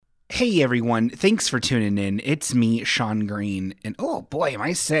Hey everyone, thanks for tuning in. It's me, Sean Green, and oh boy, am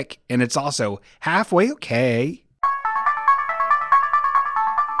I sick. And it's also halfway okay.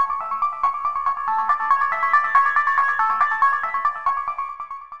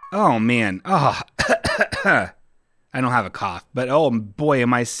 Oh man, I don't have a cough, but oh boy,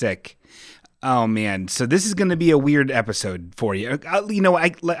 am I sick. Oh man, so this is going to be a weird episode for you.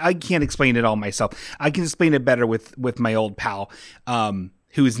 I can't explain it all myself. I can explain it better with my old pal,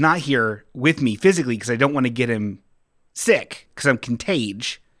 who is not here with me physically because I don't want to get him sick because I'm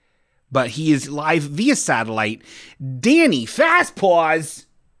contagious. But he is live via satellite. Danny, fast pause.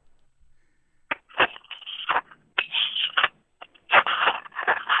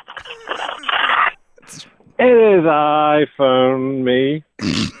 It is iPhone me.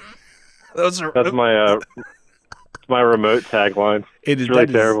 That's my remote tagline. It's really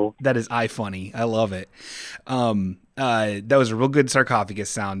terrible. That is iFunny. I love it. That was a real good sarcophagus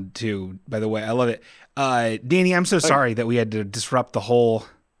sound too, by the way. I love it. Danny, I'm so sorry that we had to disrupt the whole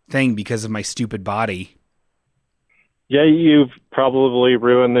thing because of my stupid body. Yeah, you've probably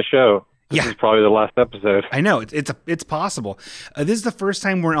ruined the show. This is probably the last episode. I know it's possible. This is the first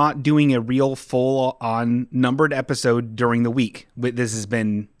time we're not doing a real full on numbered episode during the week. This has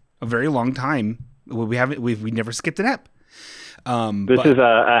been a very long time. We've never skipped an ep. This is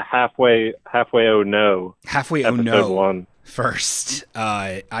a halfwayohno. Halfwayohno. One. First,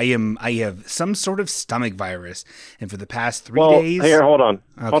 I have some sort of stomach virus, and for the past 3 days. Here, hold on.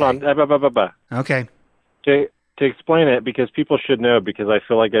 Okay. To explain it, because people should know, because I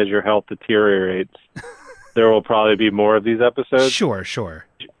feel like as your health deteriorates, there will probably be more of these episodes. Sure.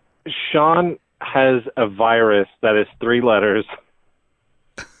 Sean has a virus that is 3 letters,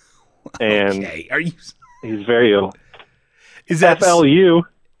 and he's very ill. Is that FLU?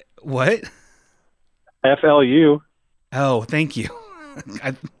 What? FLU. Oh, thank you.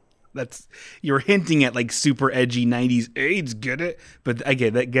 You're hinting at like super edgy 90s AIDS, get it? But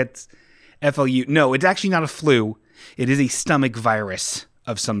again, that gets FLU. No, it's actually not a flu. It is a stomach virus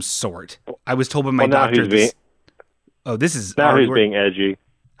of some sort. I was told by my doctor. Who's being edgy?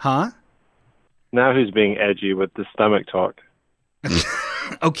 Huh? Now who's being edgy with the stomach talk?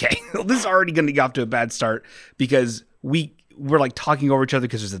 Okay, well, this is already going to get off to a bad start because we're like talking over each other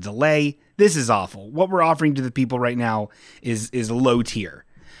because there's a delay. This is awful. What we're offering to the people right now is low tier,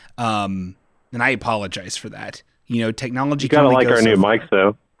 and I apologize for that. You know, technology. You gotta like our new mics,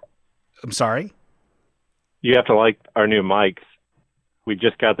 though. I'm sorry? You have to like our new mics. We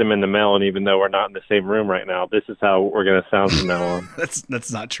just got them in the mail, and even though we're not in the same room right now, this is how we're going to sound from now on.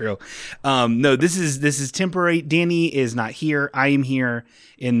 That's not true. No, this is temporary. Danny is not here. I am here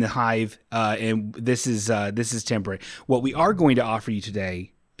in the hive, and this is temporary. What we are going to offer you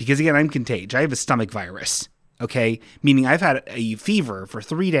today, because again, I'm contagious. I have a stomach virus. Okay, meaning I've had a fever for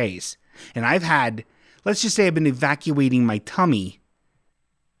 3 days, and let's just say I've been evacuating my tummy.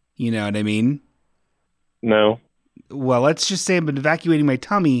 You know what I mean? No. Well, let's just say I've been evacuating my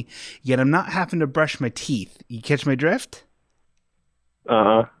tummy, yet I'm not having to brush my teeth. You catch my drift?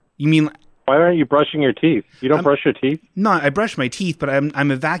 Uh-huh. You mean... Why aren't you brushing your teeth? You don't brush your teeth? No, I brush my teeth, but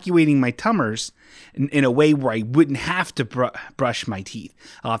I'm evacuating my tummers in a way where I wouldn't have to brush my teeth.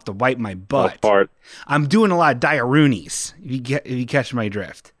 I'll have to wipe my butt. I'm doing a lot of diaroonies, if you catch my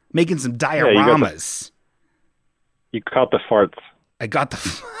drift. Making some dioramas. You caught the farts. I got the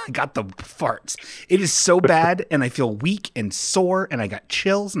farts. It is so bad, and I feel weak and sore, and I got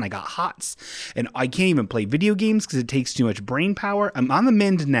chills, and I got hots, and I can't even play video games because it takes too much brain power. I'm on the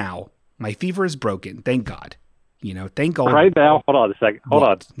mend now. My fever is broken. Thank God. You know, thank God. Right now, hold on a second. Hold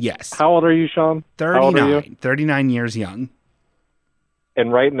on. Yes. How old are you, Sean? 39. 39 years young.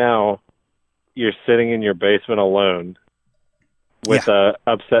 And right now, you're sitting in your basement alone with a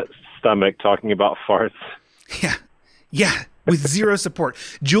upset stomach talking about farts. Yeah. With zero support.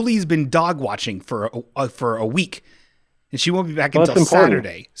 Julie's been dog watching for a week, and she won't be back until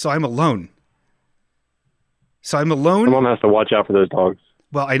Saturday. So I'm alone. Someone has to watch out for those dogs.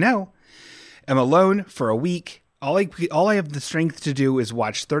 Well, I know. I'm alone for a week. All I have the strength to do is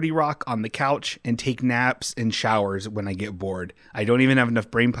watch 30 Rock on the couch and take naps and showers when I get bored. I don't even have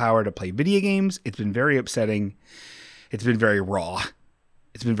enough brain power to play video games. It's been very upsetting. It's been very raw.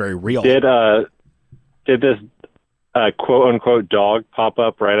 It's been very real. Did this quote unquote dog pop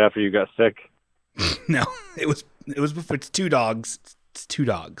up right after you got sick? No, it was before. It's 2 dogs. It's 2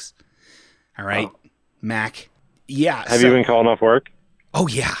 dogs. All right, Mac. Yeah. Have you been calling off work? Oh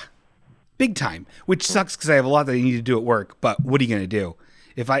yeah, big time. Which sucks because I have a lot that I need to do at work. But what are you going to do?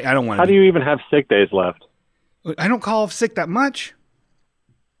 If I don't want to. How do you even have sick days left? I don't call off sick that much.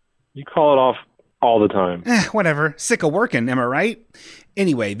 You call it off all the time. Whatever. Sick of working, am I right?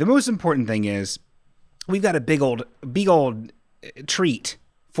 Anyway, the most important thing is we've got a big old treat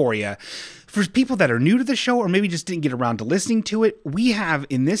for you. For people that are new to the show or maybe just didn't get around to listening to it, we have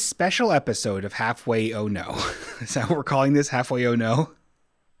in this special episode of Halfway Oh No. Is that what we're calling this? Halfway Oh No?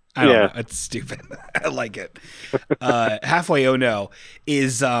 I don't know. It's stupid. I like it. Halfway Oh No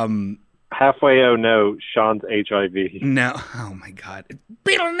is Halfway Oh No, Sean's HIV. No. Oh my God.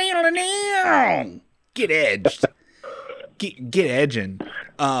 Get edged. Get edging.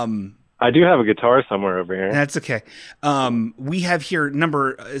 I do have a guitar somewhere over here. That's okay. We have here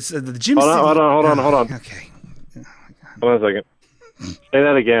the Gym Hold City. on. Okay. Hold on a second. Say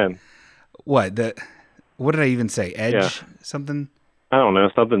that again. What did I even say? Edge? Yeah. Something? I don't know.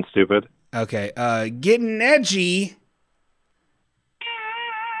 Something stupid. Okay. Getting edgy.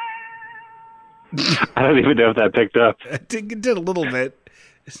 I don't even know if that picked up. It did a little bit.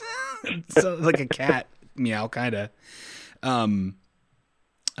 So, like a cat meow, kind of.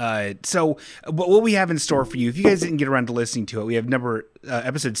 So what we have in store for you, if you guys didn't get around to listening to it, we have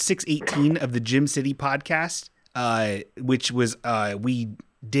episode 618 of the Gym City podcast, which was,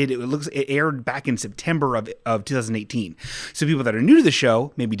 it aired back in September of 2018. So people that are new to the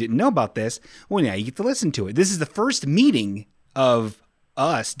show, maybe didn't know about this. Well, now you get to listen to it. This is the first meeting of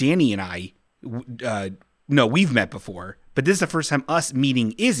us, Danny and I. No, we've met before, but this is the first time us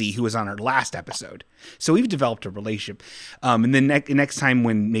meeting Izzy, who was on our last episode. So we've developed a relationship. And then next time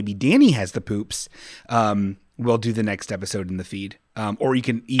when maybe Danny has the poops, we'll do the next episode in the feed. Or you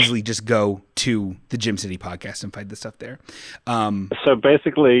can easily just go to the Gym City podcast and find the stuff there. So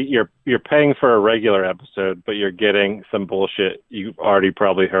basically, you're paying for a regular episode, but you're getting some bullshit you've already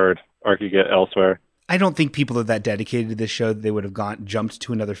probably heard or could get elsewhere. I don't think people are that dedicated to this show that they would have jumped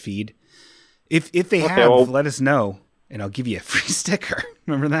to another feed. If they have, let us know, and I'll give you a free sticker.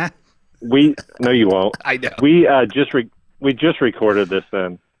 Remember that? No, you won't. I know. We just recorded this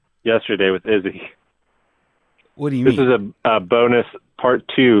then yesterday with Izzy. What do you mean? This is a bonus part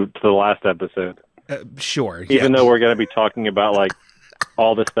 2 to the last episode. Sure. Even though we're going to be talking about like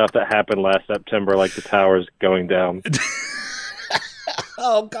all the stuff that happened last September, like the towers going down.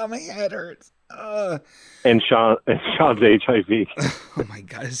 Oh God, my head hurts. And Sean's HIV. Oh my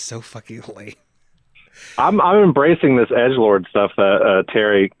God, it's so fucking late. I'm embracing this edgelord stuff that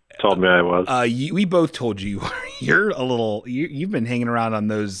Terry told me I was. We both told you you're a little. You've been hanging around on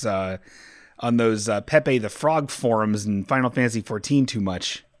those Pepe the Frog forums and Final Fantasy 14 too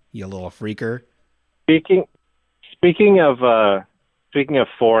much. You little freaker. Speaking of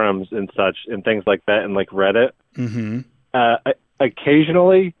forums and such and things like that and like Reddit. Mm-hmm.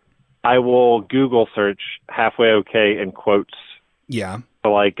 Occasionally, I will Google search halfway okay in quotes. Yeah.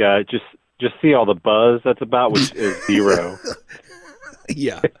 So like just see all the buzz that's about, which is 0.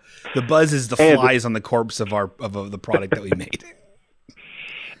 Yeah. The buzz is the flies on the corpse of the product that we made.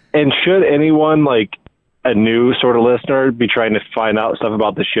 And should anyone like a new sort of listener be trying to find out stuff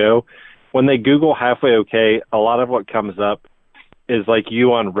about the show, when they Google halfway okay, a lot of what comes up is like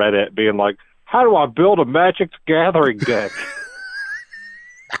you on Reddit being like, how do I build a Magic the Gathering deck?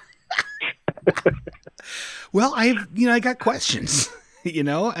 Well, I got questions. It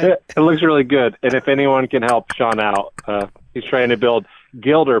looks really good, and if anyone can help Sean out, he's trying to build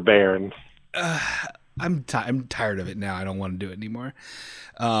Gilder Barons. I'm tired of it now. I don't want to do it anymore.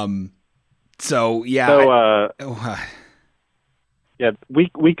 So yeah. Yeah,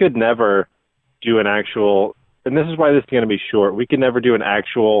 we could never do an actual, and this is why this is going to be short. We could never do an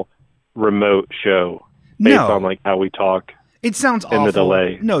actual remote show based on like how we talk. It sounds awful. In the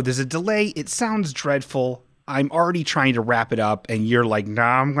delay. No, there's a delay. It sounds dreadful. I'm already trying to wrap it up, and you're like, "No,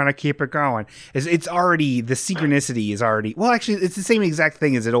 I'm going to keep it going." It's already, the synchronicity is already. Well, actually, it's the same exact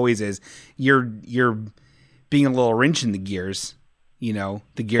thing as it always is. You're being a little wrench in the gears. The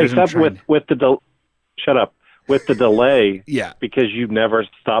gears. Except with the shut up. With the delay, yeah, because you never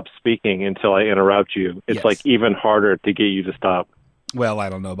stop speaking until I interrupt you. It's like even harder to get you to stop. Well, I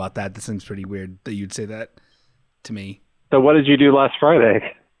don't know about that. That seems pretty weird that you'd say that to me. So what did you do last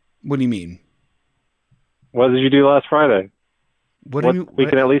Friday? What do you mean? What did you do last Friday? What do you mean? We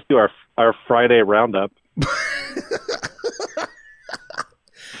can at least do our Friday roundup.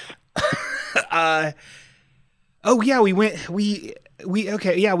 Oh yeah, we went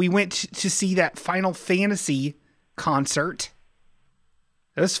to see that Final Fantasy concert.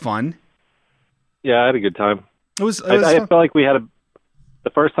 That was fun. Yeah, I had a good time. It was I felt like we had the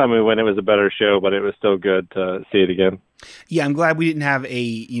first time we went, it was a better show, but it was still good to see it again. Yeah, I'm glad we didn't have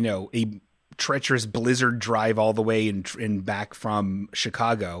a treacherous blizzard drive all the way and back from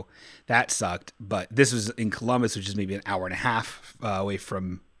Chicago. That sucked. But this was in Columbus, which is maybe an hour and a half away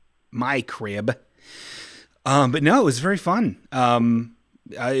from my crib. But no, it was very fun.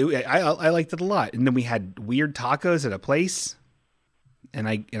 I liked it a lot. And then we had weird tacos at a place, and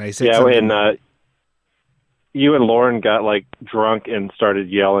I said Yeah, something. and you and Lauren got like drunk and started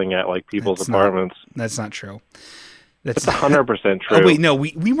yelling at like people's apartments. That's not true. That's 100% true. Oh wait, no,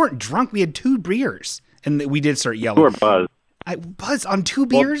 we weren't drunk. We had 2 beers, and we did start yelling. You were buzzed. I buzzed on 2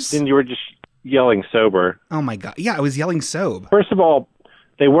 beers. Then you were just yelling sober. Oh my god! Yeah, I was yelling sober. First of all,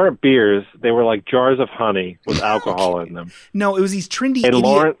 they weren't beers. They were like jars of honey with alcohol in them. No, it was these trendy. And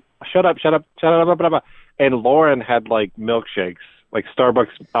Lauren, shut up. And Lauren had like milkshakes, like Starbucks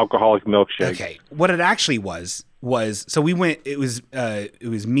alcoholic milkshakes. Okay, what it actually was so we went. It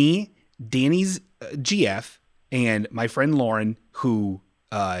was me, Danny's GF, and my friend Lauren, who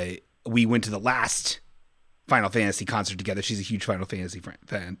we went to the last Final Fantasy concert together. She's a huge Final Fantasy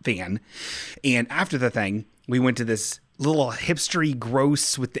fan. And after the thing, we went to this little hipstery,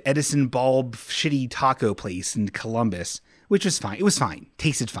 gross with the Edison bulb shitty taco place in Columbus, which was fine. It was fine.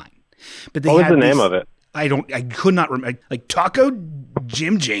 Tasted fine. But what was the name of it? I could not remember. Like Taco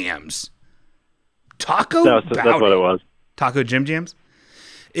Jim Jams. Taco? No, that's what it was. Taco Jim Jams?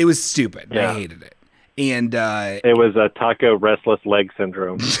 It was stupid. Yeah. I hated it. And it was a taco restless leg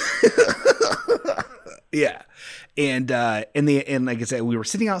syndrome. Yeah. And like I said, we were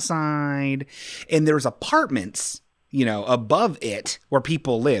sitting outside, and there was apartments, above it where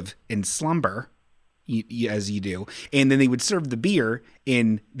people live in slumber, as you do. And then they would serve the beer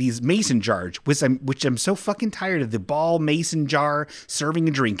in these mason jars, which I'm so fucking tired of the ball mason jar serving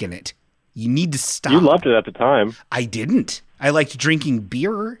a drink in it. You need to stop. You loved it at the time. I didn't. I liked drinking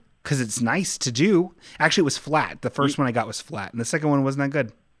beer because it's nice to do. Actually, it was flat. The first one I got was flat, and the second one wasn't that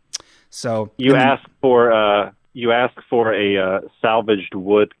good. So you asked for a salvaged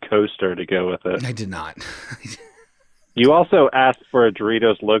wood coaster to go with it. I did not. You also asked for a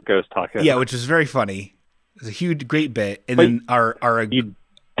Doritos Locos taco. Yeah, which was very funny. It was a huge, great bit. And but then you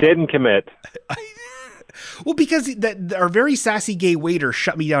didn't commit. Well, because our very sassy gay waiter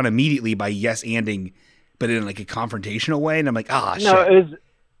shut me down immediately by yes-anding, but in like a confrontational way. And I'm like, shit. No,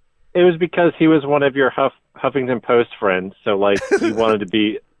 it was because he was one of your Huffington Post friends. So like you wanted to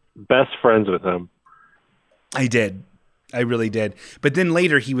be best friends with him. I did. I really did. But then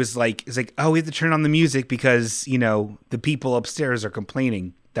later he was like, oh, we have to turn on the music because, the people upstairs are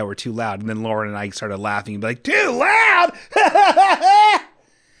complaining that we're too loud. And then Lauren and I started laughing and be like, too loud? I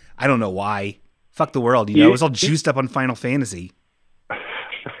don't know why. Fuck the world. It was all juiced up on Final Fantasy.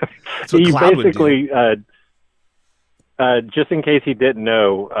 That's what you Cloud basically, just in case he didn't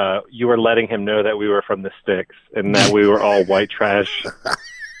know, you were letting him know that we were from the sticks and that we were all white trash.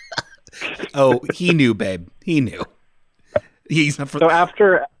 Oh, he knew, babe. He knew. He's not so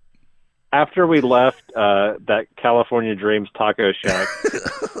after we left that California Dreams Taco Shack,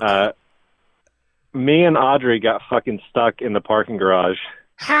 me and Audrey got fucking stuck in the parking garage.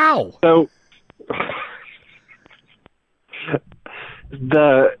 How? So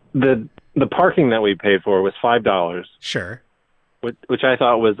the parking that we paid for was $5. Sure. Which I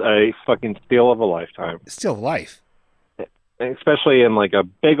thought was a fucking steal of a lifetime. Steal of life. Especially in like a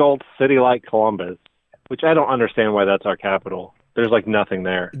big old city like Columbus, which I don't understand why that's our capital. There's like nothing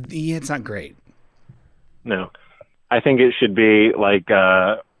there. Yeah, it's not great. No. I think it should be like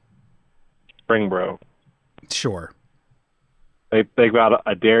Springboro. Sure. They got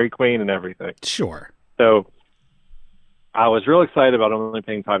a Dairy Queen and everything. Sure. So I was real excited about only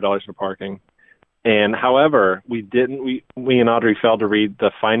paying $5 for parking. And however, we and Audrey failed to read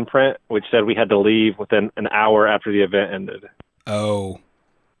the fine print, which said we had to leave within an hour after the event ended. Oh.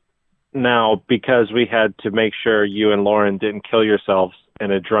 Now, because we had to make sure you and Lauren didn't kill yourselves in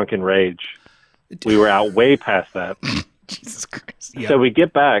a drunken rage, we were out way past that. Jesus Christ. Yep. So we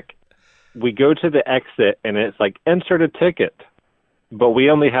get back, we go to the exit, and it's like, insert a ticket. But we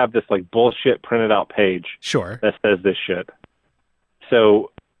only have this like bullshit printed out page. Sure. That says this shit.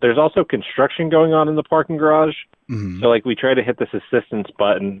 So there's also construction going on in the parking garage. Mm-hmm. So like we try to hit this assistance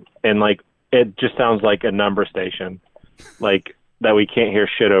button, and like it just sounds like a number station, like that we can't hear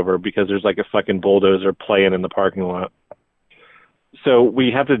shit over because there's like a fucking bulldozer playing in the parking lot. So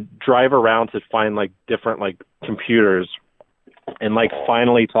we have to drive around to find like different like computers and like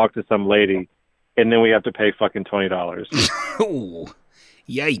finally talk to some lady, and then we have to pay fucking $20. Oh,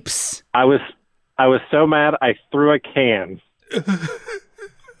 yipes! I was so mad I threw a can.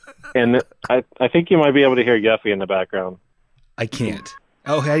 And I think you might be able to hear Yuffie in the background. I can't.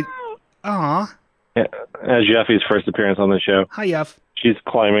 Oh, hey. Aw. Yeah, as Yuffie's first appearance on the show. Hi, Yuff. She's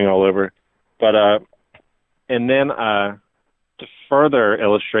climbing all over. But, and then to further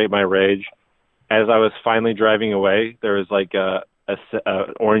illustrate my rage, as I was finally driving away, there was like a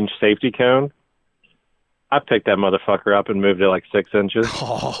orange safety cone. I picked that motherfucker up and moved it like 6 inches.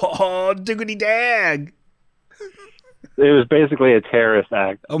 Oh, diggity dag. It was basically a terrorist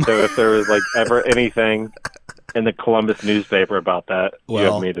act. Oh so if there was like ever anything in the Columbus newspaper about that, you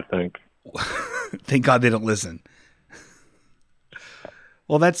have me to thank. Thank God they don't listen.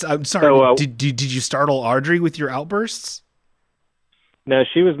 Well, I'm sorry. So, did you startle Audrey with your outbursts? No,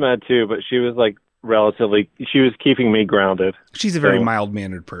 she was mad too, but she was like she was keeping me grounded. She's a very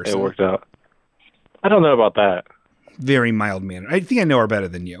mild-mannered person. It worked out. I don't know about that. Very mild-mannered. I think I know her better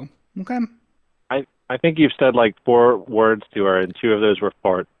than you. Okay. I think you've said like 4 words to her, and 2 of those were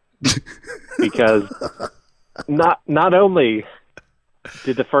fart. Because not only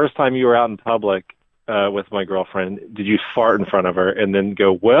did the first time you were out in public with my girlfriend, did you fart in front of her and then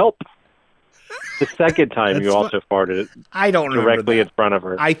go, "Welp"? The second time you also farted. I don't directly in front of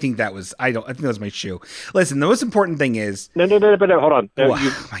her. I think that was I think that was my shoe. Listen, the most important thing is no, hold on. No,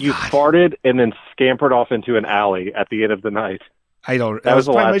 you farted and then scampered off into an alley at the end of the night. That was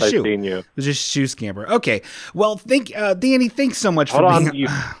the probably last my shoe. I've seen you. It was just shoe scamper. Okay. Well, Danny, thanks so much hold for on, being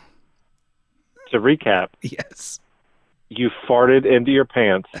to recap. Yes. You farted into your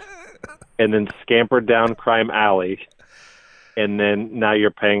pants and then scampered down Crime Alley. And then now you're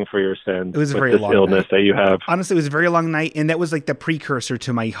paying for your sins. It was a very long illness night. That you have. Honestly, it was a very long night, and that was like the precursor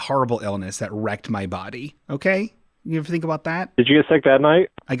to my horrible illness that wrecked my body. Okay? You ever think about that? Did you get sick that night?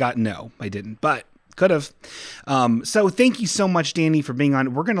 No, I didn't, but could have. So thank you so much, Danny, for being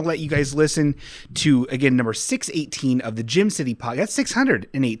on. We're going to let you guys listen to, again, number 618 of the Gym City podcast. That's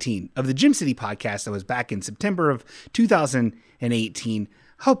 618 of the Gym City podcast that was back in September of 2018.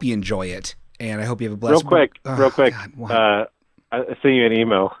 Hope you enjoy it, and I hope you have a blessed Real quick. God, I sent you an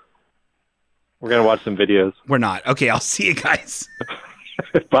email. We're going to watch some videos. We're not. Okay, I'll see you guys.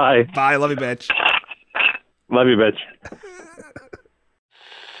 Bye. Bye. Love you, bitch. Love you, bitch.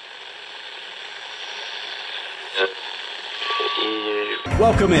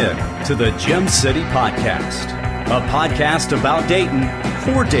 Welcome in to the Gym City Podcast, a podcast about Dayton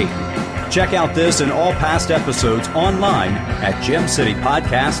for Dayton. Check out this and all past episodes online at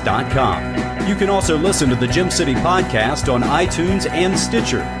gymcitypodcast.com. You can also listen to the Gym City Podcast on iTunes and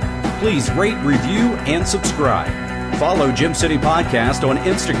Stitcher. Please rate, review, and subscribe. Follow Gym City Podcast on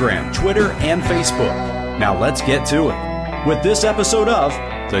Instagram, Twitter, and Facebook. Now let's get to it with this episode of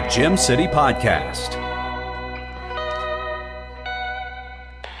the Gym City Podcast.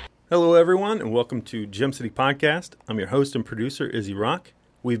 Hello, everyone, and welcome to Gym City Podcast. I'm your host and producer, Izzy Rock.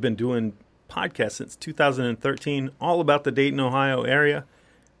 We've been doing podcasts since 2013, all about the Dayton, Ohio area.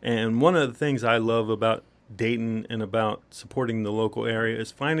 And one of the things I love about Dayton and about supporting the local area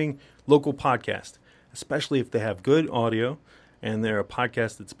is finding local podcasts, especially if they have good audio and they're a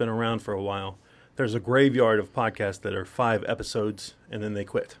podcast that's been around for a while. There's a graveyard of podcasts that are 5 episodes and then they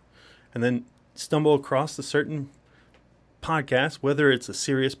quit. And then stumble across a certain podcast, whether it's a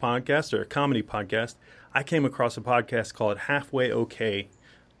serious podcast or a comedy podcast. I came across a podcast called Halfway Okay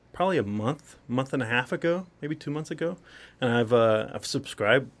probably a month and a half ago, maybe 2 months ago, and I've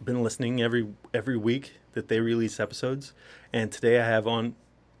subscribed, been listening every week that they release episodes, and today I have on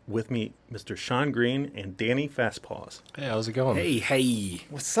with me Mr. Sean Green and Danny Fastpaws. Hey, how's it going? Hey.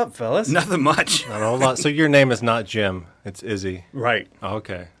 What's up, fellas? Nothing much. Not a whole lot. So your name is not Jim, it's Izzy. Right. Oh,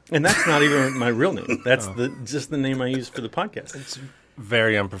 okay. And that's not even my real name. That's just the name I use for the podcast. It's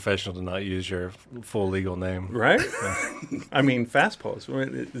very unprofessional to not use your full legal name. Right? I mean, Fastpaws.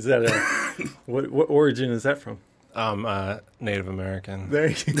 Is that what origin is that from? Native American. There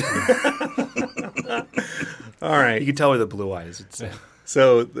you go. All right. You can tell with the blue eyes.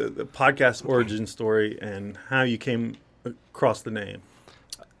 So the podcast origin story and how you came across the name.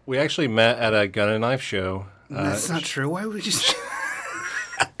 We actually met at a gun and knife show. That's not true. Why would you just...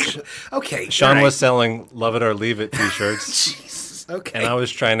 Okay. Sean was selling Love It or Leave It t-shirts. Jesus. Okay. And I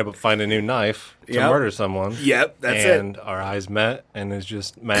was trying to find a new knife to murder someone. Yep, that's it. And our eyes met, and it's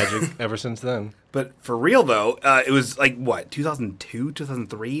just magic ever since then. But for real, though, it was like, what, 2002,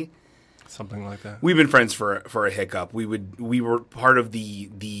 2003? Something like that. We've been friends for a hiccup. We were part of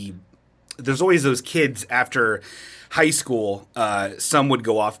the there's always those kids after high school. Some would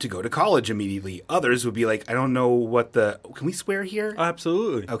go off to go to college immediately. Others would be like, I don't know what can we swear here?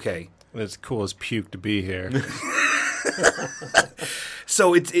 Absolutely. Okay. It's cool as puke to be here.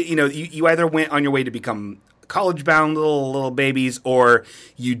 So you either went on your way to become college-bound little babies, or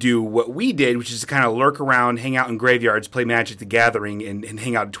you do what we did, which is to kind of lurk around, hang out in graveyards, play Magic the Gathering, and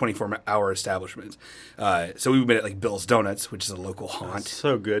hang out at 24-hour establishments. So we've been at like Bill's Donuts, which is a local haunt. That's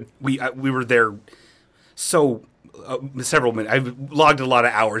so good. We were there several minutes. I've logged a lot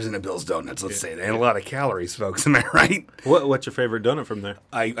of hours into Bill's Donuts, let's say that, and a lot of calories, folks. Am I right? What's your favorite donut from there?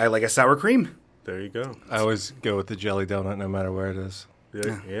 I like a sour cream. There you go. I always go with the jelly donut no matter where it is.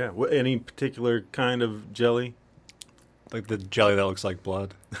 Yeah. Any particular kind of jelly? Like the jelly that looks like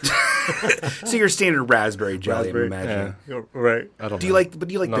blood. So your standard raspberry jelly, Raspberry, I imagine. Yeah, right. I don't Do know. you like? But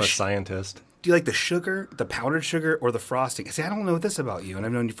do you like I'm not the? a scientist. Do you like the sugar, the powdered sugar, or the frosting? See, I don't know this about you, and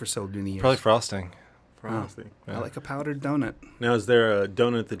I've known you for so many years. Probably frosting. Frosting. I like a powdered donut. Now, is there a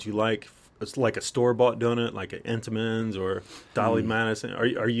donut that you like? It's like a store-bought donut, like an Entenmann's or Dolly Madison.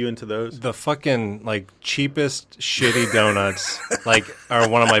 Are you into those? The fucking cheapest shitty donuts are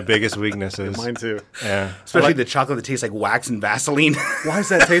one of my biggest weaknesses. Mine too. Yeah. Especially the chocolate that tastes like wax and Vaseline. Why does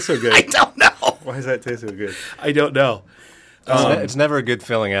that taste so good? I don't know. Why does that taste so good? I don't know. It's never a good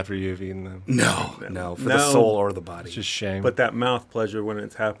feeling after you've eaten them. No, for the soul or the body. It's just shame. But that mouth pleasure when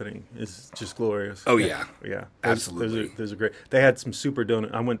it's happening is just glorious. Oh yeah. Yeah, Absolutely. Those are great. They had some super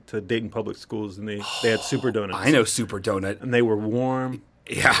donut. I went to Dayton Public Schools and they had super donuts. I know Super Donut. And they were warm.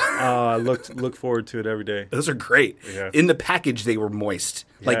 Yeah. I look forward to it every day. Those are great. Yeah. In the package, they were moist,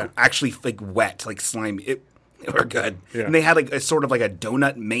 Yeah. actually wet, like slimy. They were good. Yeah. And they had a sort of like a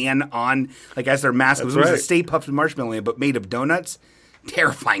donut man on, as their mascot. That's It was a right. Stay Puft Marshmallow Man, but made of donuts.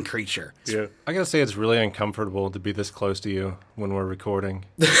 Terrifying creature. Yeah. I gotta say, it's really uncomfortable to be this close to you when we're recording.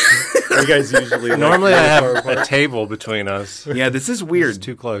 You guys usually Normally, I have a table between us. Yeah, this is weird. It's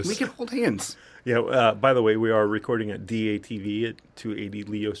too close. We can hold hands. Yeah. By the way, we are recording at DATV at 280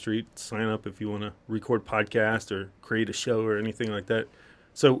 Leo Street. Sign up if you want to record podcast or create a show or anything like that.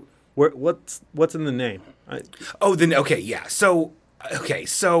 So, what's in the name?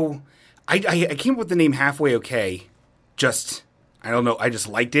 So I came up with the name Halfway Okay. I don't know. I just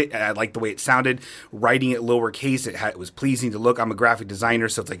liked it. And I liked the way it sounded. Writing it lowercase, it was pleasing to look. I'm a graphic designer,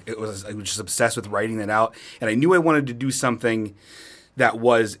 so I was just obsessed with writing that out. And I knew I wanted to do something that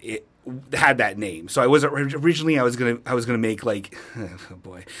had that name. So I was originally I was gonna make I was gonna make an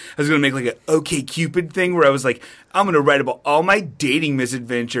OK Cupid thing where I was like, I'm gonna write about all my dating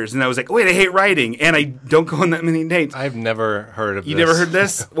misadventures, and I was like, wait, I hate writing and I don't go on that many dates. I've never heard of this. You never heard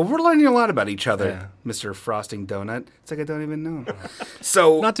this? Well, we're learning a lot about each other, Yeah. Mr. Frosting Donut. It's like I don't even know.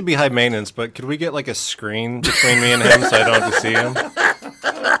 So Not to be high maintenance, but could we get a screen between me and him so I don't have to see him?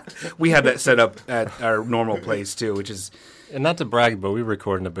 we have that set up at our normal place too, which is And not to brag, but we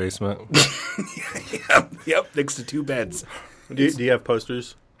record in the basement. yep, next to two beds. Do you have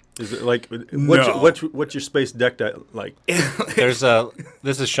posters? Is it No. what's your space decked at like?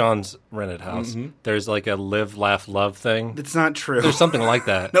 This is Sean's rented house. Mm-hmm. There's a live, laugh, love thing. It's not true. There's something like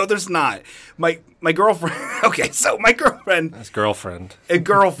that. No, there's not. My girlfriend. Okay, so my girlfriend, That's girlfriend. a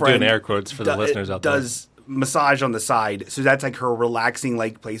girlfriend, Doing air quotes for the listeners out there. does massage on the side. So that's her relaxing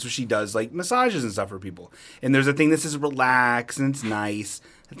place where she does massages and stuff for people. And there's a thing that says relax and it's nice.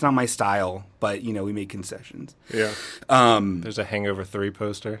 It's not my style, but we make concessions. Yeah. There's a Hangover 3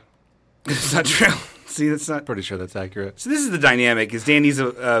 poster. It's not true. See, that's not. Pretty sure that's accurate. So this is the dynamic. Is Danny's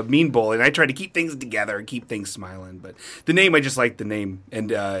a mean bull, and I try to keep things together and keep things smiling. But the name, I just like the name,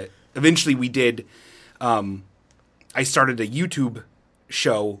 and eventually we did. I started a YouTube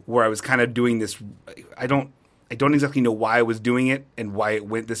show where I was kind of doing this. I don't exactly know why I was doing it and why it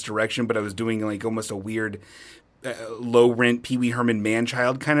went this direction, but I was doing almost a weird low rent Pee Wee Herman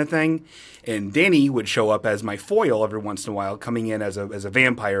man-child kind of thing. And Danny would show up as my foil every once in a while, coming in as a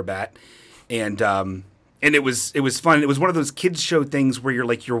vampire bat. And it was fun. It was one of those kids show things where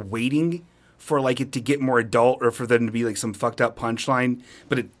you're waiting for it to get more adult or for them to be some fucked up punchline.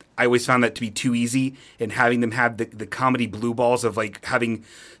 But I always found that to be too easy, and having them have the comedy blue balls of having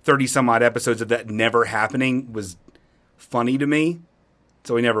 30 some odd episodes of that never happening was funny to me.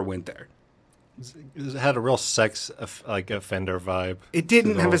 So we never went there. It had a real sex offender vibe. It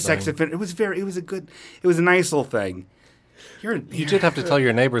didn't to the have whole a sex thing. offender. It was a nice little thing. You did have to tell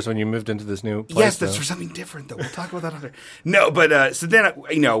your neighbors when you moved into this new place. Yes, that's though. for something different though. We'll talk about that other. No, but so then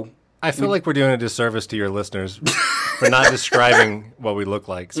I feel like we're doing a disservice to your listeners for not describing what we look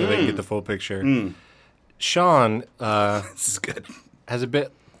like so they can get the full picture. Sean this is good. has a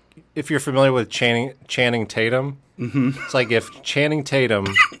bit. If you're familiar with Channing Tatum, it's like if Channing Tatum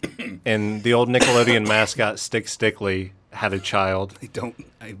and the old Nickelodeon mascot Stick Stickly had a child.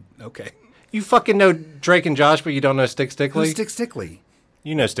 Okay. You fucking know Drake and Josh, but you don't know Stick Stickly? Who's Stick Stickly?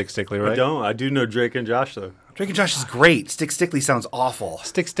 You know Stick Stickly, right? I do know Drake and Josh though. Drake and Josh is great. Stick Stickly sounds awful.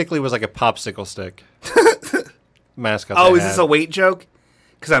 Stick Stickly was like a popsicle stick mascot. Oh, they is this had. a weight joke?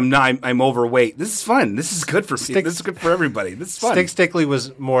 Because I'm overweight. This is fun. This is good for me. This is good for everybody. This is fun. Stick Stickly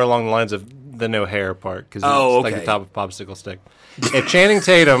was more along the lines of the no hair part because it's like the top of popsicle stick. If Channing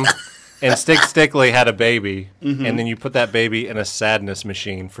Tatum and Stick Stickly had a baby, and then you put that baby in a sadness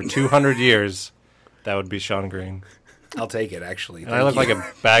machine for 200 years, that would be Sean Green. I'll take it, actually. And I look like a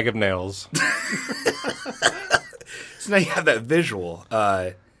bag of nails. So now you have that visual.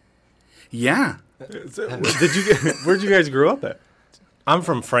 Yeah. Where'd you guys grow up at? I'm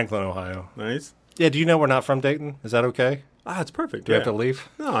from Franklin, Ohio. Nice. Yeah, do you know we're not from Dayton? Is that okay? Ah, it's perfect. Do we have to leave?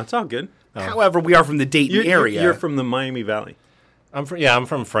 No, it's all good. However, we are from the Dayton area. You're from the Miami Valley. I'm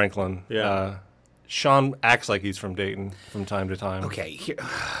from Franklin. Yeah. Sean acts like he's from Dayton from time to time. Okay,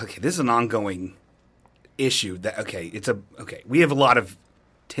 this is an ongoing issue. We have a lot of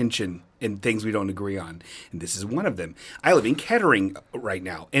tension and things we don't agree on, and this is one of them. I live in Kettering right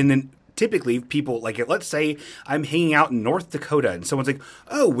now, and then typically people, like, let's say I'm hanging out in North Dakota, and someone's like,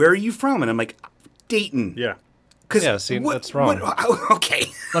 "Oh, where are you from?" And I'm like, "Dayton." Yeah. That's wrong. Okay.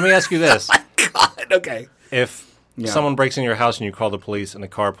 Let me ask you this. Oh my God. Okay. If someone breaks into your house and you call the police and the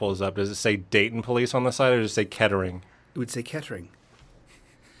car pulls up, does it say Dayton police on the side or does it say Kettering? It would say Kettering.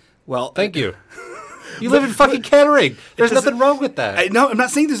 Well, Thank you. You live in fucking Kettering. There's nothing wrong with that. No, I'm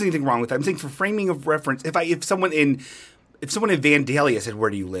not saying there's anything wrong with that. I'm saying for framing of reference, if someone in Vandalia said, "Where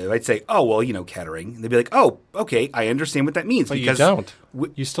do you live?" I'd say, "Oh, well, Kettering." And they'd be like, "Oh, okay, I understand what that means." But because you don't.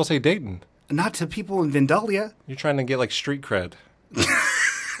 You still say Dayton. Not to people in Vandalia. You're trying to get like street cred.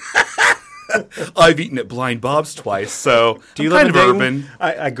 I've eaten at Blind Bob's twice, so Do you I'm live kind in of Dayton?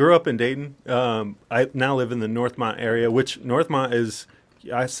 urban. I grew up in Dayton. I now live in the Northmont area, which Northmont is.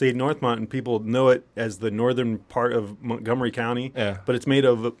 I say Northmont, and people know it as the northern part of Montgomery County. Yeah. But it's made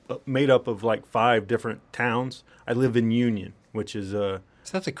up of like 5 different towns. I live in Union, which is So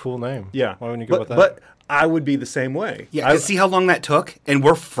that's a cool name. yeah. Why wouldn't you go with that? But I would be the same way. Yeah, 'cause see how long that took, and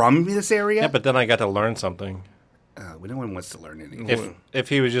we're from this area. Yeah, but then I got to learn something. No one wants to learn anything. If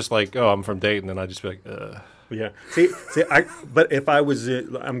he was just like, "Oh, I'm from Dayton," then I'd just be like, Yeah. But if I was,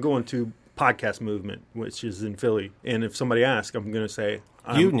 I'm going to podcast movement, which is in Philly, and if somebody asks, I'm going to say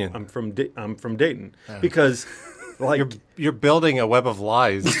Union. I'm from Dayton because, like, You're building a web of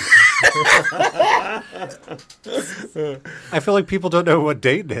lies. I feel like people don't know what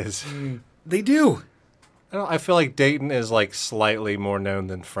Dayton is. They do. I feel like Dayton is like slightly more known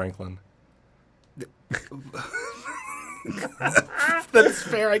than Franklin. That's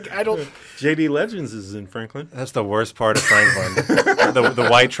fair. I don't. JD Legends is in Franklin. That's the worst part of Franklin. the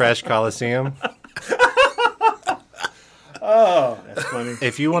White Trash Coliseum. That's funny.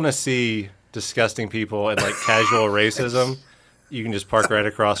 If you want to see disgusting people and like casual racism, you can just park right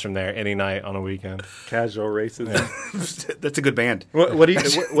across from there any night on a weekend. Casual racism. That's a good band. What do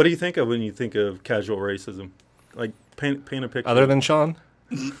you think of when you think of casual racism? Like paint a picture. Other than Sean?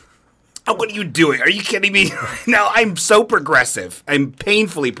 Oh, what are you doing? Are you kidding me? No, I'm so progressive. I'm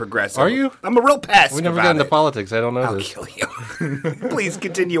painfully progressive. Are you? I'm a real pest. We never about got into it. politics. I don't know I'll this. kill you. Please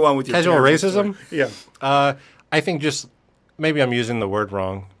continue on with your Casual terrible racism? story. Yeah. I think just maybe I'm using the word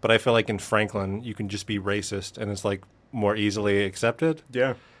wrong, but I feel like in Franklin you can just be racist and it's like more easily accepted.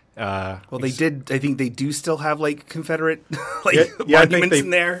 Yeah. Well, they did. I think they do still have like Confederate I think monuments they in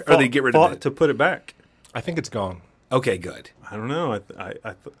there, or they get rid of fought it. to put it back. I think it's gone. Okay, good. I don't know.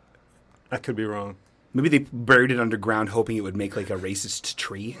 I could be wrong. Maybe they buried it underground, hoping it would make like a racist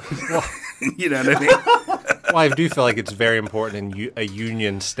tree. You know what I mean? Well, I do feel like it's very important in a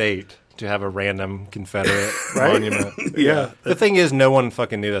Union state to have a random Confederate monument. Yeah. The thing is, no one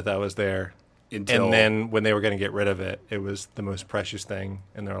fucking knew that was there. Until And then when they were going to get rid of it, it was the most precious thing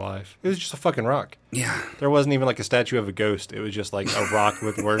in their life. It was just a fucking rock. yeah, There wasn't even like a statue of a ghost. It was just like a rock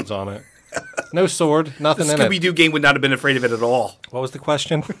with words on it. No sword, nothing in Scooby it. Doo game would not have been afraid of it at all. What was the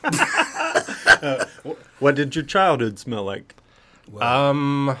question? What did your childhood smell like?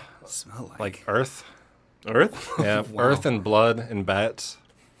 Smell Like earth. Earth? Yeah, earth and blood and bats.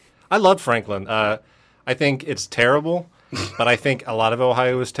 I love Franklin. I think it's terrible, but I think a lot of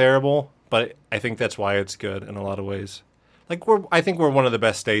Ohio is terrible. But I think that's why it's good in a lot of ways. Like I think we're one of the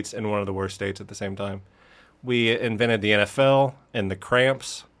best states and one of the worst states at the same time. We invented the NFL and the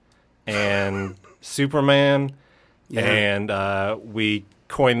Cramps and Superman, and we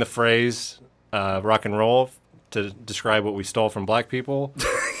coined the phrase rock and roll to describe what we stole from black people.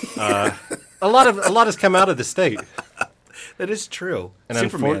 A lot has come out of the state. That is true. And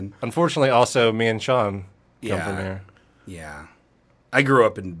Superman. unfortunately, also me and Sean come from there. Yeah. I grew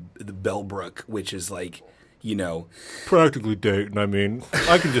up in the Bellbrook, which is like, Practically Dayton. I mean,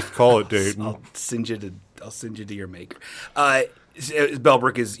 I can just call it Dayton. I'll send you to your maker.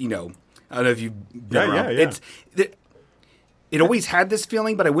 Bellbrook is, I don't know if you've been around. Yeah. It always had this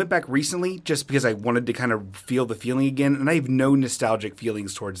feeling, but I went back recently just because I wanted to kind of feel the feeling again, and I have no nostalgic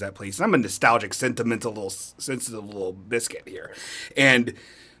feelings towards that place. I'm a nostalgic, sensitive little biscuit here. And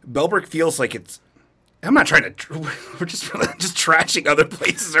Bellbrook feels like I'm not trying to. We're just trashing other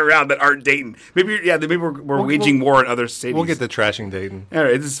places around that aren't Dayton. Maybe we're waging war in other cities. We'll get to trashing Dayton. All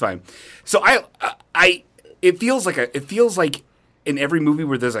right, this is fine. So it feels like in every movie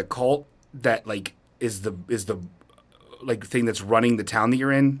where there's a cult that like is the like thing that's running the town that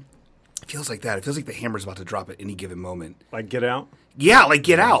you're in. It feels like that. It feels like the hammer's about to drop at any given moment. Like Get Out? Yeah, like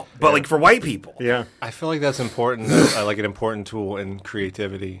Get Out, but like for white people. Yeah. I feel like that's important. Like an important tool in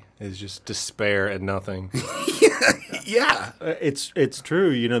creativity is just despair and nothing. Yeah. It's true.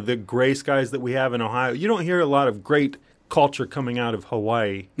 You know, the gray skies that we have in Ohio, you don't hear a lot of great culture coming out of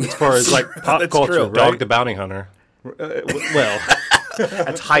Hawaii as far as like pop That's culture, true. right? Dog the Bounty Hunter. Well,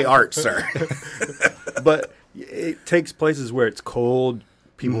 That's high art, sir. but it takes places where it's cold.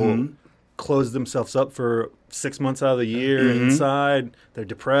 People close themselves up for 6 months out of the year inside. They're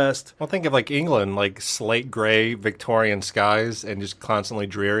depressed. Well, think of like England, like slate gray Victorian skies and just constantly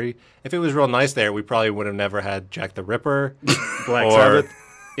dreary. If it was real nice there, we probably would have never had Jack the Ripper, Black or Sabbath.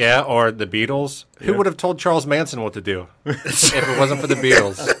 yeah, or the Beatles. Who would have told Charles Manson what to do if it wasn't for the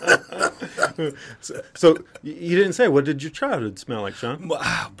Beatles? So you didn't say, what did your childhood smell like, Sean?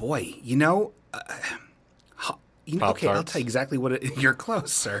 Boy, okay, I'll Pop-Tarts. tell you exactly what it. You're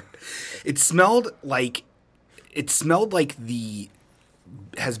close, sir. It smelled like the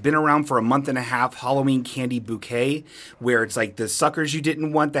has been around for a month and a half Halloween candy bouquet, where it's like the suckers you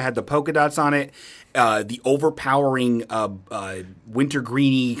didn't want that had the polka dots on it, the overpowering winter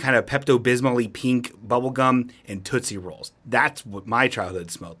greeny kind of Pepto-Bismol-y pink bubblegum, and Tootsie Rolls. That's what my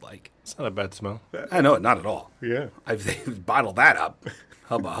childhood smelled like. It's not a bad smell. I know, not at all. Yeah. They've bottled that up.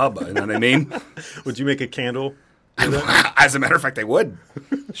 Hubba hubba, you know what I mean? Would you make a candle? As a matter of fact, I would.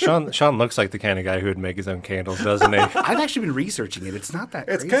 Sean looks like the kind of guy who would make his own candles, doesn't he? I've actually been researching it. It's not that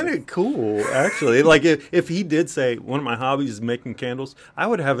It's crazy. kind of cool, actually. Like, if he did say, one of my hobbies is making candles, I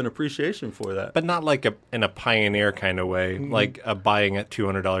would have an appreciation for that. But not like in a pioneer kind of way, like a buying a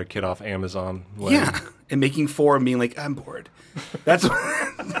 $200 kit off Amazon way. Yeah, and making four and being like, I'm bored. That's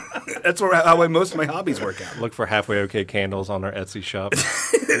how most of my hobbies work out. Look for halfway okay candles on our Etsy shop.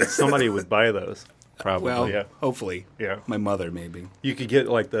 Somebody would buy those. Probably. Well, yeah. hopefully. Yeah. My mother, maybe. You could get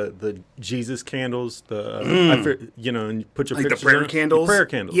like the Jesus candles, and you put your Like the pictures prayer on it. candles? The prayer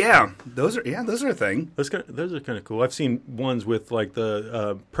candles. Yeah, those are a thing. Those are kind of cool. I've seen ones with like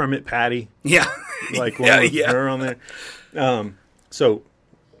the Permit Patty, Yeah. like one Yeah, with yeah. her on there. So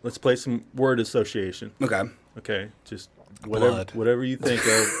let's play some word association. Okay. Okay, just Blood. whatever you think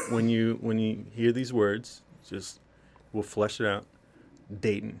of when you hear these words, just we'll flesh it out.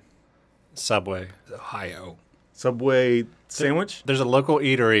 Dayton. Subway. Ohio. Subway sandwich? There's a local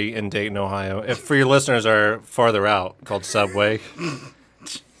eatery in Dayton, Ohio. If for your listeners are farther out, called Subway.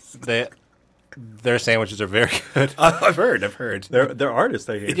 Their sandwiches are very good. I've heard. They're artists,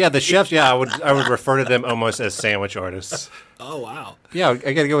 I hear. Yeah, the chefs. Yeah, I would refer to them almost as sandwich artists. Oh, wow. Yeah,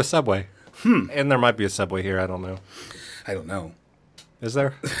 I got to go with Subway. And there might be a Subway here. I don't know. I don't know. Is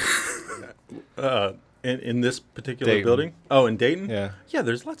there? In this particular Dayton. building? Oh, in Dayton? Yeah. Yeah,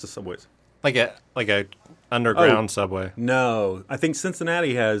 there's lots of subways. Like a underground Subway. No, I think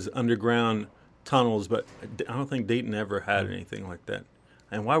Cincinnati has underground tunnels, but I don't think Dayton ever had anything like that.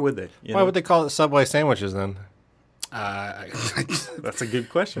 And why would they? Why would they call it Subway sandwiches then? That's a good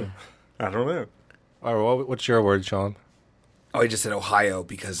question. I don't know. Or what's your word, Sean? I just said Ohio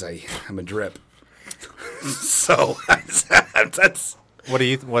because I'm a drip. So that's What do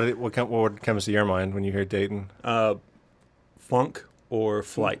you? What word comes to your mind when you hear Dayton? Funk or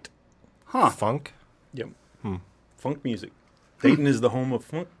flight. Funk. Yep. Funk music. Dayton is the home of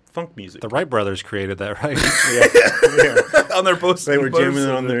funk music. The Wright brothers created that, right? Yeah. on their post. They were jamming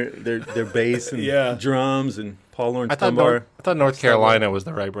on their bass and drums and Paul Lawrence I thought North Carolina was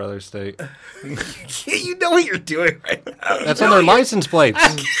the Wright brothers state. You know what you're doing right now. That's on their license plates.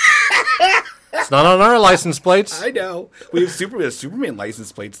 It's not on our license plates. I know. We have Superman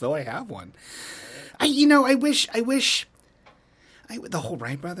license plates, though. I have one. I wish the whole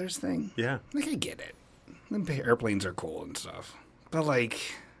Wright Brothers thing. Yeah. Like, I get it. Airplanes are cool and stuff. But, like,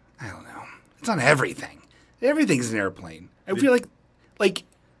 I don't know. It's on everything. Everything's an airplane. I feel like,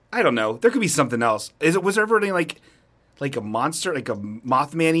 I don't know. There could be something else. Was there ever any, like a monster, like a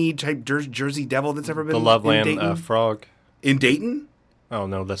Mothman-y type Jersey Devil that's ever been The in Loveland Dayton? frog. In Dayton? Oh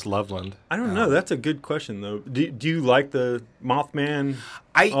no, that's Loveland. I don't know. That's a good question, though. Do you like the Mothman,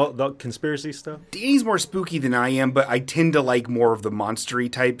 all the conspiracy stuff? Danny's more spooky than I am, but I tend to like more of the monstery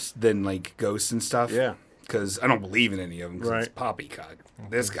types than like ghosts and stuff. Yeah. Because I don't believe in any of them because it's Right. poppycock.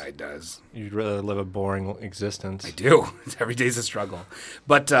 This guy does. You'd rather live a boring existence. I do. Every day's a struggle.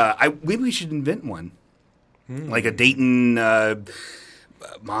 But maybe we should invent one. Like a Dayton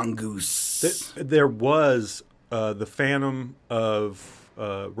mongoose. There was the Phantom of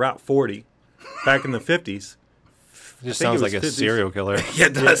Route 40 back in the 50s. It just sounds like a 50s. serial killer. Yeah,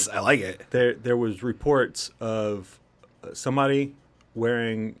 it does. I like it. There was reports of somebody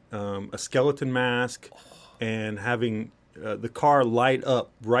wearing a skeleton mask and having the car light up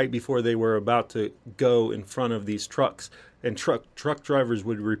right before they were about to go in front of these trucks. And truck drivers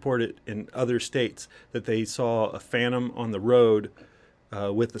would report it in other states that they saw a phantom on the road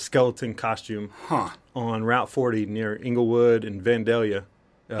with a skeleton costume on Route 40 near Inglewood and Vandalia.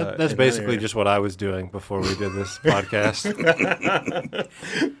 That's basically just what I was doing before we did this podcast.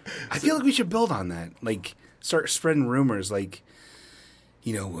 I feel like we should build on that. Like, start spreading rumors. Like,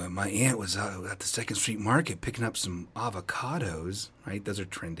 my aunt was at the 2nd Street Market picking up some avocados, right? Those are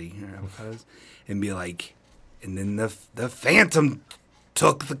trendy, avocados. And be like, and then the Phantom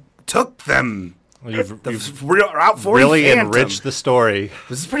took them. Well, you've Route 40 really Phantom. enriched the story.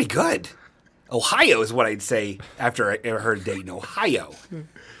 This is pretty good. Ohio is what I'd say after I heard Dayton, Ohio.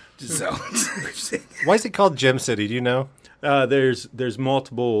 So, Why is it called Gym City? Do you know? There's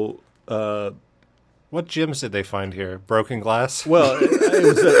multiple. What gyms did they find here? Broken glass? Well, it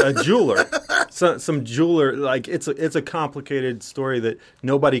was a jeweler. Some jeweler. Like it's a complicated story that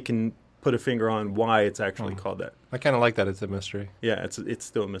nobody can put a finger on why it's actually called that. I kind of like that it's a mystery. Yeah, it's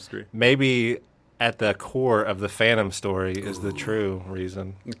still a mystery. Maybe at the core of the Phantom story is the true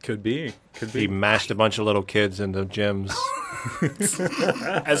reason. It could be. He mashed a bunch of little kids into gyms.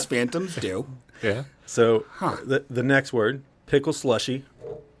 as Phantoms do. Yeah. So the next word, pickle slushy.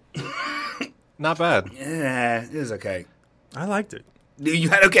 Not bad. Yeah, it is okay. I liked it. You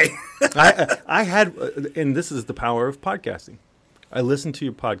had okay. I had, and this is the power of podcasting. I listened to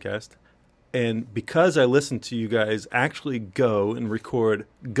your podcast, and because I listened to you guys actually go and record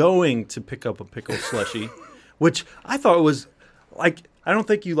going to pick up a pickle slushy, which I thought was like, I don't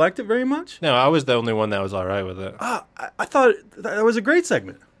think you liked it very much. No, I was the only one that was all right with it. I thought that was a great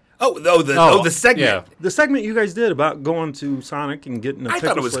segment. The segment. Yeah. The segment you guys did about going to Sonic and getting a I pickle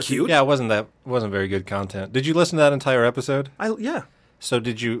thought it was slushy. cute. Yeah, it wasn't very good content. Did you listen to that entire episode? Yeah. So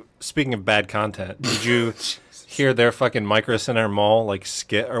speaking of bad content, did you hear their fucking Micro Center Mall like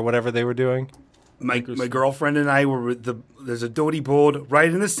skit or whatever they were doing? My girlfriend and I were with there's a doty board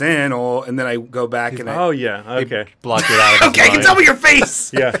right in the sand, and then I go back and Oh yeah. Okay. Blocked it out of his okay, I can mind. tell me your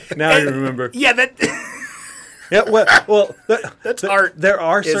face. Yeah. Now I remember. Yeah, that. Yeah, well, That's art. There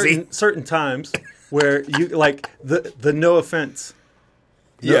are Izzy. certain times where you like the no offense.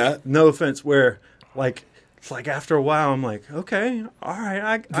 Yeah. No offense. Where like it's like after a while I'm like, okay, all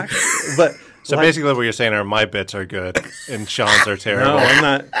right, I but So like, basically, what you're saying are my bits are good and Sean's are terrible. no, I'm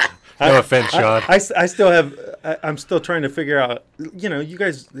not. No offense, Sean. I still have. I'm still trying to figure out. You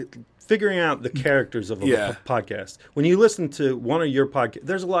guys figuring out the characters of a podcast. When you listen to one of your podcasts,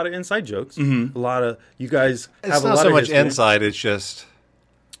 there's a lot of inside jokes. Mm-hmm. A lot of you guys have It's a not lot so of much history. inside. It's just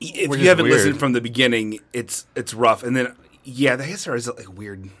If We're you just haven't weird. listened from the beginning, it's rough. And then the history is like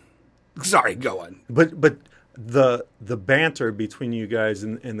weird. Sorry, go on. But the banter between you guys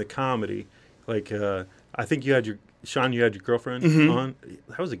and the comedy, like I think you had your girlfriend on.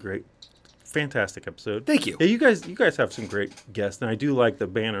 That was a great, fantastic episode. Thank you. Yeah, you guys have some great guests, and I do like the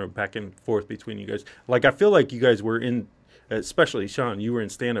banter back and forth between you guys. Like I feel like you guys were in, especially Sean, you were in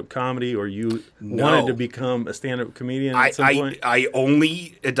stand-up comedy, or you wanted to become a stand-up comedian at some point. I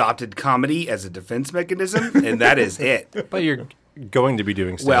only adopted comedy as a defense mechanism, and that is it. but you're going to be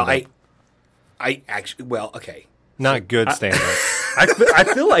doing Well, stand-up. I actually, okay. Not good stand-up. I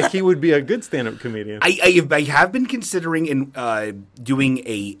feel like he would be a good stand-up comedian. I have been considering doing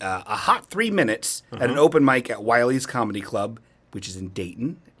a hot 3 minutes at an open mic at Wiley's Comedy Club, which is in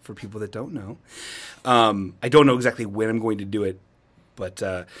Dayton, for people that don't know. I don't know exactly when I'm going to do it, but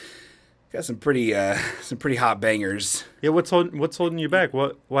got some pretty hot bangers. Yeah, what's holding you back?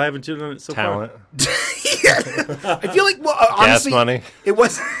 Why haven't you done it so Talent. I feel like, well, honestly, Gas money. it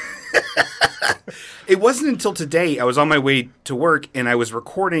was. It wasn't until today I was on my way to work and I was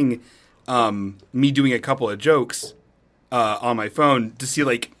recording me doing a couple of jokes on my phone to see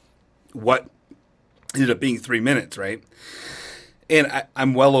like what ended up being 3 minutes, right? And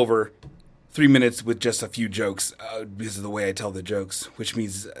I'm well over 3 minutes with just a few jokes because of the way I tell the jokes, which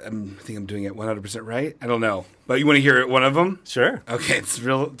means I think I'm doing it 100% right. I don't know, but you want to hear one of them? Sure. Okay, it's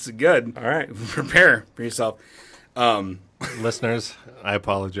good. All right. Prepare for yourself. Listeners, I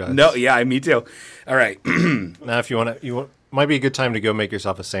apologize. No, yeah, me too. All right. Now, if you want, might be a good time to go make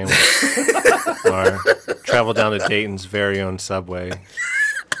yourself a sandwich or travel down to Dayton's very own Subway.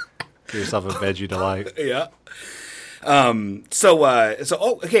 Get yourself a veggie delight. Yeah. So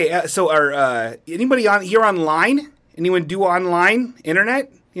our anybody on here online Anyone do online,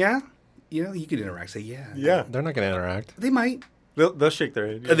 internet? Yeah? You know, you could interact. Say, yeah. Yeah. They're not going to interact. They might. They'll shake their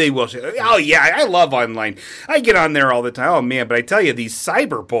head. Yeah. They will say, oh, yeah, I love online. I get on there all the time. Oh, man, but I tell you, these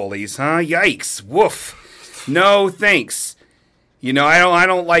cyber bullies, huh? Yikes. Woof. No, thanks. You know, I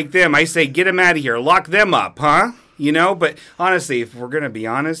don't like them. I say, get them out of here. Lock them up, huh? You know, but honestly, if we're going to be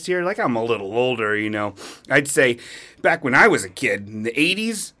honest here, like I'm a little older, you know, I'd say back when I was a kid in the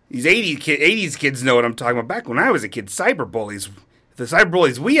 80s, these 80s kids know what I'm talking about. Back when I was a kid, cyberbullies, the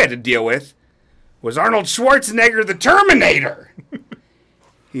cyberbullies we had to deal with was Arnold Schwarzenegger, the Terminator.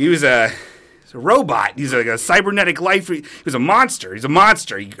 He was a robot. He's like a cybernetic life. He was a monster. He's a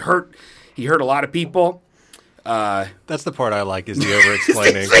monster. He hurt a lot of people. That's the part I like, is the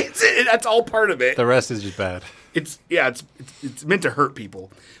over-explaining. That's all part of it. The rest is just bad. It's meant to hurt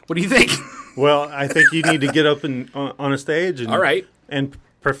people. What do you think? Well, I think you need to get up on a stage and All right. and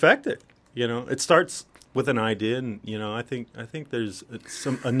perfect it. You know, it starts with an idea, and you know, I think there's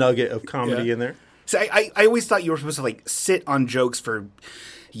a nugget of comedy in there. So I always thought you were supposed to like sit on jokes for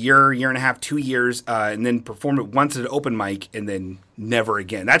year and a half, 2 years, and then perform it once at an open mic, and then never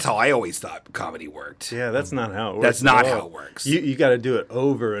again. That's how I always thought comedy worked. Yeah, that's not how it works. That's not how it works. You got to do it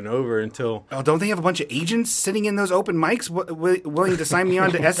over and over until. Oh, don't they have a bunch of agents sitting in those open mics willing to sign me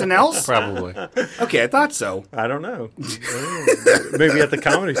on to SNLs? Probably. Okay, I thought so. I don't know. Maybe at the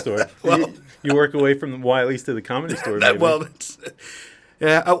Comedy Store. Well- you work away from Wiley's to the Comedy Store. Maybe.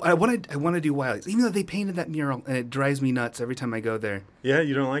 Yeah, I want to do Wiley's, even though they painted that mural, and it drives me nuts every time I go there. Yeah,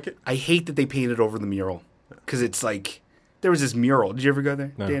 you don't like it? I hate that they painted over the mural because it's like there was this mural. Did you ever go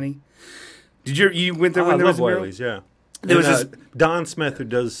there, No. Danny? You went there when I there was love a mural? Wiley's, yeah. There was And, Don Smith, who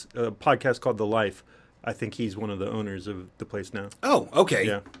does a podcast called The Life. I think he's one of the owners of the place now. Oh, okay.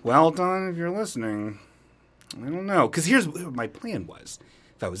 Yeah. Well, Don, if you're listening, I don't know. Because here's what my plan was.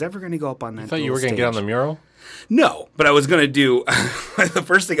 If I was ever going to go up on that I thought you were going to get on the mural? No, but I was going to do, the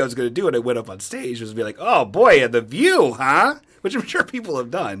first thing I was going to do when I went up on stage was be like, oh boy, the view, huh? Which I'm sure people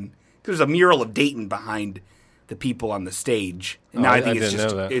have done. There's a mural of Dayton behind the people on the stage. And now I think didn't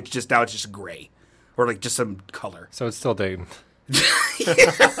know that. it's just gray. Or like just some color. So it's still Dayton.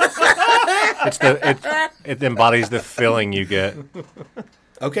 It embodies the feeling you get.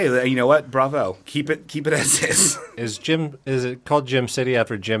 Okay, you know what? Bravo. Keep it as is. Is it called Gym City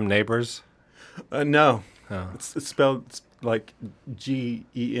after Jim Neighbors? No. Oh. It's spelled like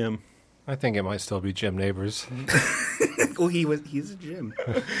GEM. I think it might still be Jim Neighbors. Well, he's a gym.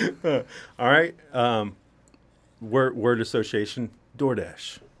 All right. Word association,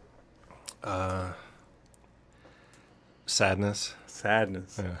 DoorDash. Sadness.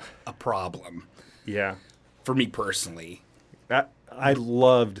 Sadness. Yeah. A problem. Yeah. For me personally. I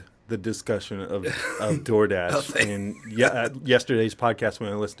loved the discussion of DoorDash in yesterday's podcast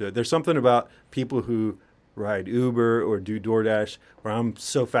when I listened to it. There's something about people who ride Uber or do DoorDash where I'm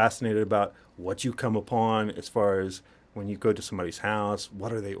so fascinated about what you come upon as far as when you go to somebody's house,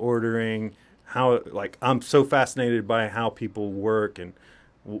 what are they ordering, I'm so fascinated by how people work and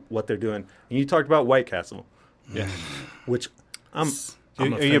what they're doing. And you talked about White Castle, Yeah. which I'm a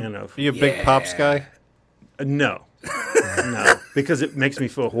Are fan of. you a big Pops guy? No. No, because it makes me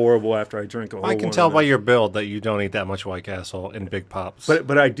feel horrible after I drink a whole I can one tell of by them. your build that you don't eat that much White Castle and Big Pops.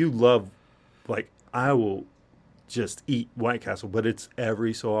 But I do love, I will just eat White Castle, but it's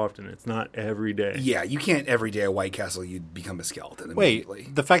every so often. It's not every day. Yeah, you can't every day at White Castle you'd become a skeleton Wait, immediately.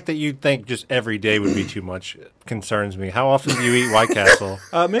 the fact that you think just every day would be too much concerns me. How often do you eat White Castle?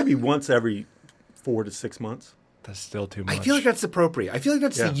 Maybe once every 4 to 6 months. That's still too much. I feel like that's appropriate. I feel like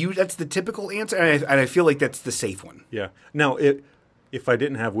that's that's the typical answer, and I feel like that's the safe one. Yeah. Now, if I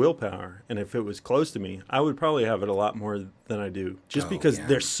didn't have willpower and if it was close to me, I would probably have it a lot more than I do, just because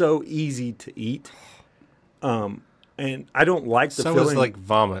they're so easy to eat. And I don't like the so feeling. is like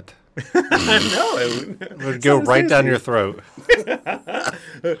vomit. I know. It would go right down your throat.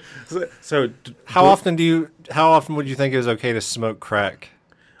 So How often would you think it was okay to smoke crack?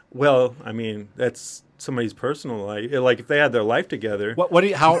 well, I mean, that's somebody's personal life. Like if they had their life together.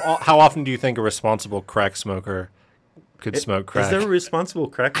 How often do you think a responsible crack smoker could smoke crack? Is there a responsible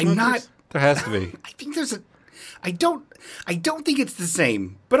crack smokers? I'm not. There has to be. I think there's a. I don't think it's the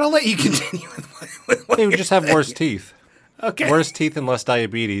same, but I'll let you continue with what They would just have worse teeth. Okay. Worse teeth and less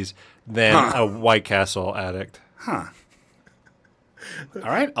diabetes than a White Castle addict. All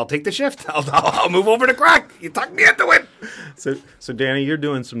right, I'll take the shift. I'll move over to crack. You talked me into it. So Danny, you're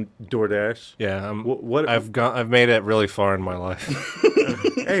doing some DoorDash. Yeah, What? I've made it really far in my life.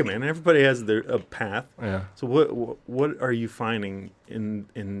 Hey man, everybody has a path. Yeah. So what are you finding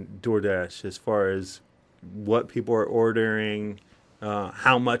in DoorDash as far as what people are ordering?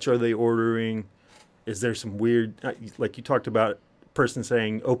 How much are they ordering? is there some weird, like you talked about, person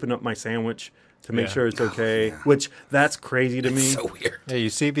saying, "Open up my sandwich." To make sure it's okay, which that's crazy to me. So weird. Yeah,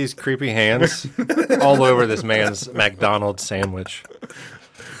 you see these creepy hands all over this man's McDonald's sandwich.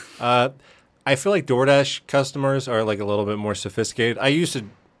 I feel like DoorDash customers are like a little bit more sophisticated. I used to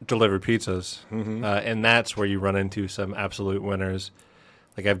deliver pizzas, and that's where you run into some absolute winners.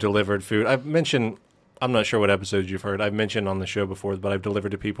 Like I've delivered food. I've mentioned, I'm not sure what episodes you've heard. I've mentioned on the show before, but I've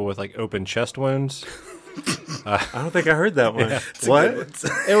delivered to people with like open chest wounds. I don't think I heard that one. Yeah. What?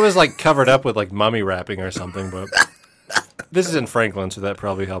 It was like covered up with like mummy wrapping or something, but this is in Franklin, so that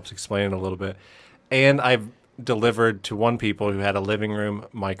probably helps explain it a little bit. And I've delivered to one people who had a living room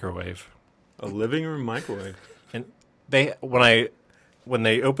microwave. A living room microwave. And they when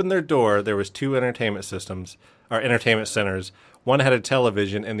they opened their door, there was two entertainment centers. One had a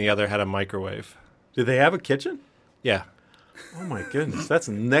television and the other had a microwave. Do they have a kitchen? Yeah. Oh my goodness, that's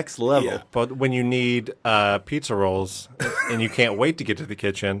next level. Yeah. But when you need pizza rolls and you can't wait to get to the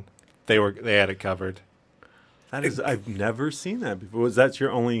kitchen, they had it covered. That is, I've never seen that before. Was that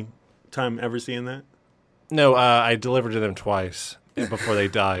your only time ever seeing that? No, I delivered to them twice before they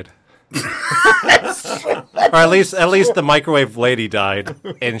died. Or at least the microwave lady died,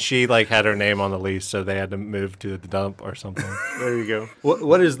 and she like had her name on the lease, so they had to move to the dump or something. There you go.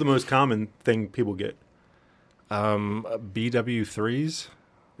 What is the most common thing people get? BW3s.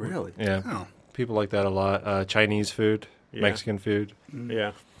 Really? Yeah. Oh. People like that a lot. Chinese food, Yeah. Mexican food.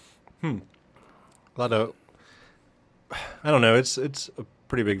 Yeah. A lot of, I don't know. It's a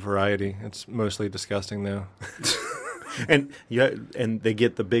pretty big variety. It's mostly disgusting though. And they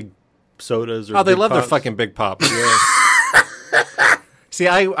get the big sodas or Oh, they big love pops? their fucking big pops. See,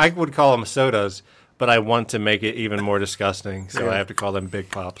 I would call them sodas, but I want to make it even more disgusting, so I have to call them big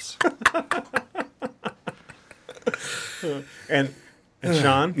pops. And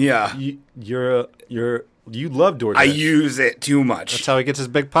Sean, Yeah. you love DoorDash. I use it too much. That's how he gets his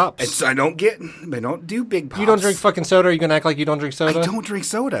big pops. I don't do big pops. You don't drink fucking soda? Are you going to act like you don't drink soda? I don't drink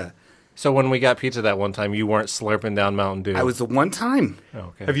soda. So when we got pizza that one time, you weren't slurping down Mountain Dew? I was the one time. Oh,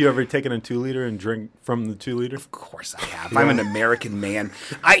 okay. Have you ever taken a 2-liter and drink from the 2-liter? Of course I have. I'm an American man.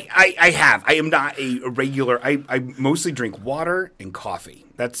 I have. I am not a regular. I mostly drink water and coffee.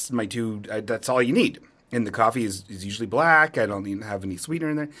 That's my two. That's all you need. And the coffee is usually black. I don't even have any sweetener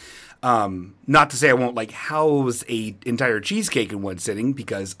in there. Not to say I won't like house a entire cheesecake in one sitting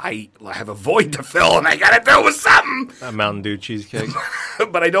because I have a void to fill and I gotta do it with something. A Mountain Dew cheesecake.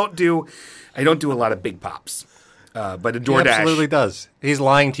 But I don't do a lot of big pops. But a He DoorDash absolutely does. He's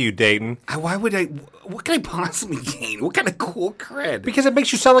lying to you, Dayton. Why would I? What can I possibly gain? What kind of cool cred? Because it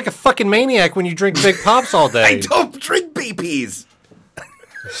makes you sound like a fucking maniac when you drink big pops all day. I don't drink BPs.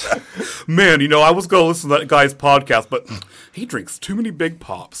 Man, I was going to listen to that guy's podcast, but he drinks too many big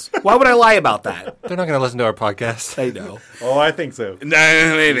pops. Why would I lie about that? They're not going to listen to our podcast. I know. Oh, I think so. Nah,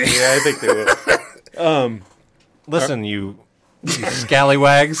 maybe. Yeah, I think they will. Listen, you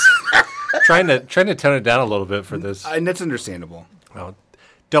scallywags. trying to tone it down a little bit for this. And that's understandable. Oh,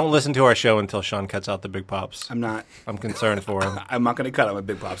 don't listen to our show until Sean cuts out the big pops. I'm not. I'm concerned for him. I'm not going to cut out my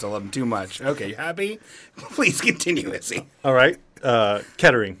big pops. I love them too much. Okay, you happy? Please continue, Izzy. All right.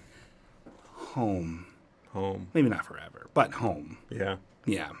 Kettering. Home. Home. Maybe not forever, but home. Yeah.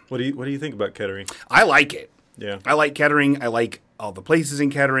 Yeah. What do you think about Kettering? I like it. Yeah. I like Kettering. I like all the places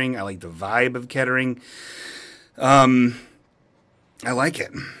in Kettering. I like the vibe of Kettering. I like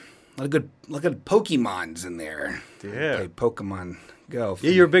it. A lot of good Pokemons in there. Yeah. Okay, Pokemon Go.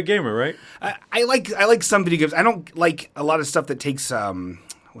 Yeah, you're a big gamer, right? I like some video games. I don't like a lot of stuff that takes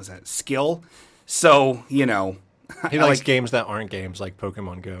skill. So, He I likes like games that aren't games like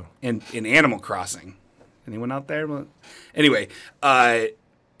Pokemon Go. in Animal Crossing. Anyone out there? Well, anyway, I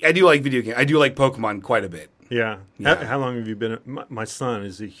do like video games. I do like Pokemon quite a bit. Yeah. Yeah. How long have you been? My son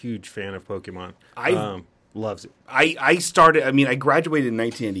is a huge fan of Pokemon. Loves it. I started. I mean, I graduated in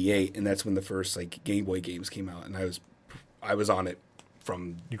 1998, and that's when the first Game Boy games came out, and I was on it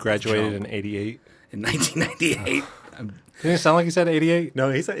from. You graduated jump. in 88? In 1998. Didn't it sound like you said 88? No,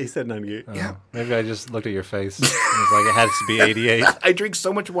 he said 98. Yeah. Maybe I just looked at your face. It was like it has to be 88. I drink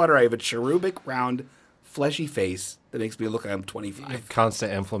so much water. I have a cherubic, round, fleshy face that makes me look like I'm 25.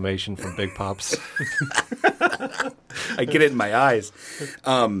 Constant inflammation from big pops. I get it in my eyes.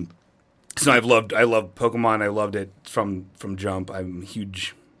 So I love Pokemon. I loved it from jump. I'm a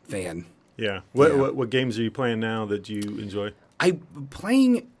huge fan. Yeah. Yeah. What games are you playing now that you enjoy?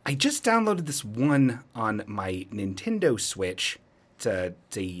 I just downloaded this one on my Nintendo Switch. It's a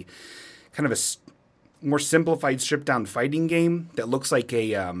kind of a more simplified, stripped down fighting game that looks like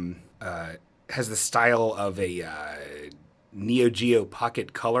has the style of a Neo Geo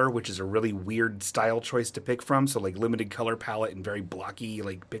Pocket Color, which is a really weird style choice to pick from. So like limited color palette and very blocky,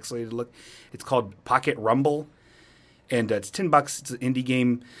 like pixelated look. It's called Pocket Rumble, and it's $10. It's an indie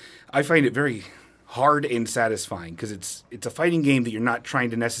game. I find it very hard and satisfying because it's a fighting game that you're not trying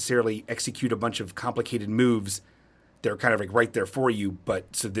to necessarily execute a bunch of complicated moves. They're kind of like right there for you,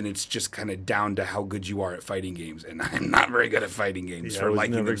 but so then it's just kind of down to how good you are at fighting games, and I'm not very good at fighting games for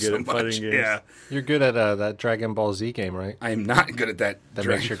liking them so much. Yeah, You're good at that Dragon Ball Z game, right? I am not good at that. That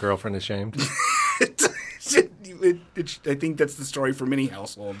makes your girlfriend ashamed. I think that's the story for many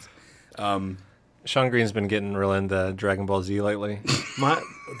households. Sean Green's been getting real into Dragon Ball Z lately.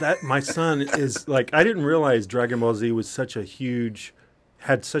 My son is like, I didn't realize Dragon Ball Z was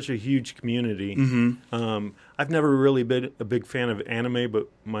had such a huge community. Mm-hmm. I've never really been a big fan of anime, but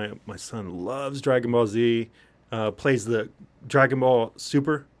my son loves Dragon Ball Z. Plays the Dragon Ball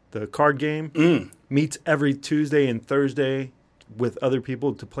Super, the card game. Meets every Tuesday and Thursday with other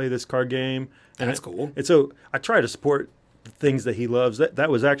people to play this card game. And That's cool. And so I try to support the things that he loves. That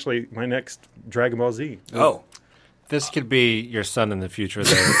was actually my next Dragon Ball Z. Oh. This could be your son in the future,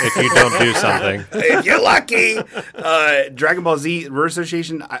 though, if you don't do something. If you're lucky. Dragon Ball Z Word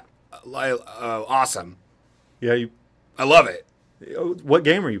Association, awesome. Yeah. I love it. What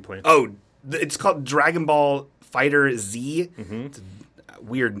game are you playing? Oh, it's called Dragon Ball Fighter Z. Mm-hmm. It's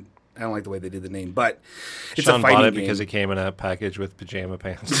weird. I don't like the way they did the name, but it's Sean a fighting bought it game. because it came in a package with pajama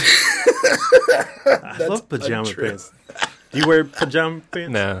pants. I love pajama pants. Do you wear pajama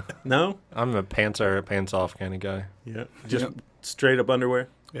pants? No. No? I'm a pants off kind of guy. Yeah. Just straight up underwear?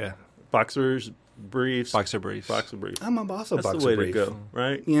 Yeah. Boxers, briefs? Boxer briefs. Boxer briefs. I'm also That's boxer the way brief. to go,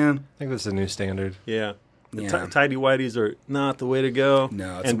 right? Yeah. I think that's the new standard. Yeah. The Yeah. tidy whities are not the way to go.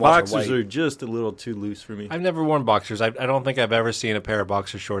 No, it's and Walter boxers White. are just a little too loose for me. I've never worn boxers. I don't think I've ever seen a pair of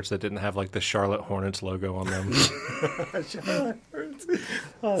boxer shorts that didn't have like the Charlotte Hornets logo on them. Is that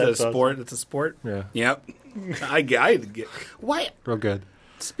a sport? It's a sport? Yeah. Yep. I get. Why? Real good.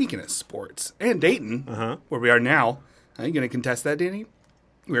 Speaking of sports, and Dayton, where we are now, are you going to contest that, Danny?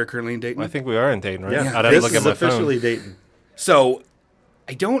 We are currently in Dayton. Well, I think we are in Dayton, right? Yeah. I'd have to This look is at my officially phone. Dayton. So,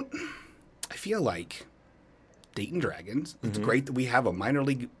 I feel like Dayton Dragons, it's great that we have a minor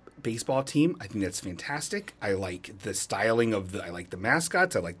league baseball team. I think that's fantastic. I like the styling I like the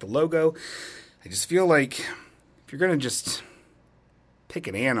mascots. I like the logo. I just feel like if you're going to just pick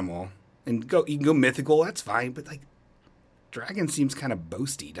an animal and you can go mythical, that's fine. But like, dragon seems kind of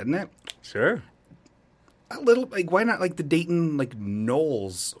boasty, doesn't it? Sure. A little, like, why not like the Dayton like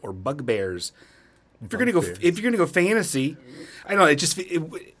gnolls or bugbears? If you're gonna go fantasy, I don't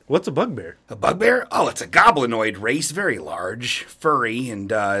know. What's a bugbear? A bugbear? Oh, it's a goblinoid race, very large, furry, and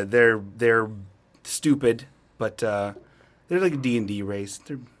they're stupid, but they're like a D&D race.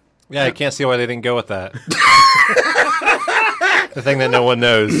 Yeah, I can't see why they didn't go with that. The thing that no one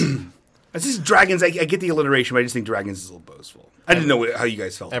knows. It's just dragons. I get the alliteration, but I just think dragons is a little boastful. I didn't know how you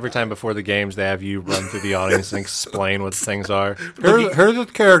guys felt. Every time before the games, they have you run through the audience and explain what things are. Here's the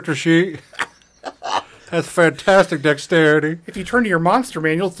character sheet. Has fantastic dexterity. If you turn to your monster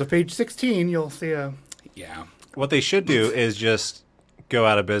manuals to page 16, you'll see a... Yeah. What they should do is just go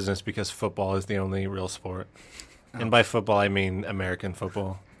out of business because football is the only real sport. And by football, I mean American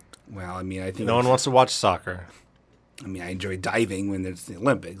football. Well, I mean, I think... No one wants to watch soccer. I mean, I enjoy diving when there's the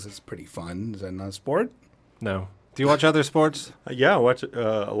Olympics. It's pretty fun. Is that not a sport? No. Do you watch other sports? Yeah, I watch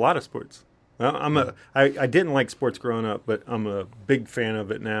a lot of sports. Well, I didn't like sports growing up, but I'm a big fan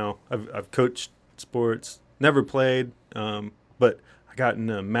of it now. I've coached sports, never played, but I got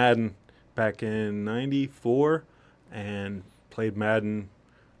into Madden back in '94 and played Madden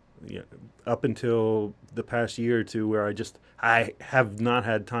up until the past year or two, where I have not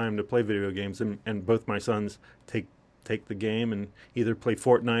had time to play video games, and both my sons take the game and either play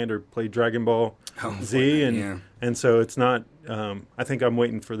Fortnite or play Dragon Ball Z, Fortnite, and so it's not. I think I'm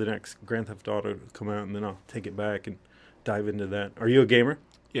waiting for the next Grand Theft Auto to come out, and then I'll take it back and dive into that. Are you a gamer?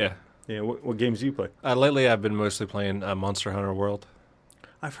 Yeah. Yeah. What games do you play? Lately, I've been mostly playing Monster Hunter World.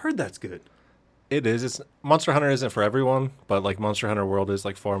 I've heard that's good. It is. Monster Hunter isn't for everyone, but like Monster Hunter World is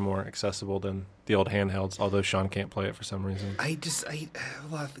like far more accessible than the old handhelds. Although Sean can't play it for some reason. I have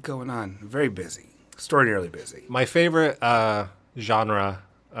a lot going on. Very busy. Extraordinarily busy. My favorite genre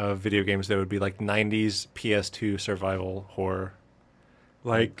of video games though would be like '90s PS2 survival horror,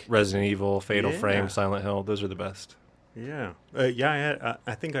 Like Resident Evil, Fatal Yeah. Frame, Silent Hill. Those are the best. Yeah, I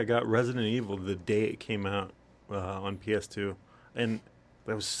think I got Resident Evil the day it came out on PS2, and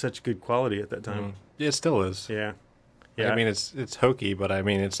that was such good quality at that time. It still is. Yeah, I mean, it's hokey, but I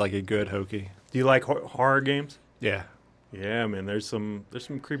mean, it's like a good hokey. Do you like horror games? Yeah. Yeah, man. There's some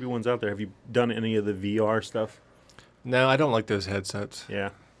creepy ones out there. Have you done any of the VR stuff? No, I don't like those headsets. Yeah.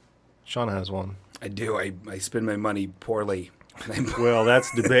 Sean has one. I do. I spend my money poorly. Well, that's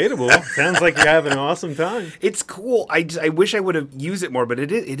debatable. Sounds like you're having an awesome time. It's cool. I wish I would have used it more, but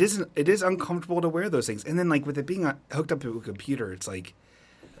it is uncomfortable to wear those things. And then like with it being hooked up to a computer, it's like,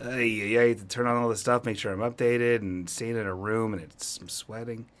 you have to turn on all this stuff, make sure I'm updated, and staying in a room, and I'm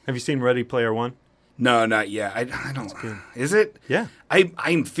sweating. Have you seen Ready Player One? No, not yet. I don't. Is it? Yeah.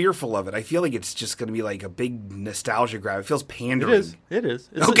 I'm fearful of it. I feel like it's just going to be like a big nostalgia grab. It feels pandering. It is.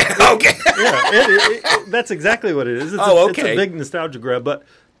 It's Okay. Yeah, that's exactly what it is. It's okay. It's a big nostalgia grab, but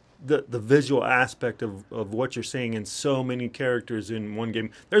the visual aspect of what you're seeing in so many characters in one game.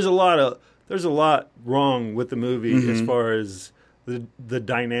 There's a lot wrong with the movie as far as the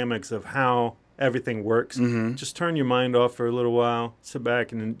dynamics of how everything works. Just turn your mind off for a little while, sit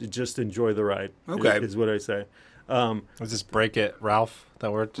back, and just enjoy the ride. Okay. Is what I say. Was this Break-It Ralph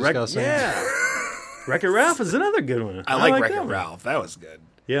that we're discussing? Yeah. Wreck-It Ralph is another good one. I like that Wreck-It one. Ralph. That was good.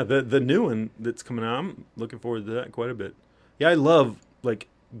 Yeah, the new one that's coming out, I'm looking forward to that quite a bit. Yeah, I love, like,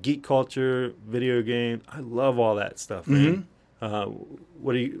 geek culture, video game. I love all that stuff, man.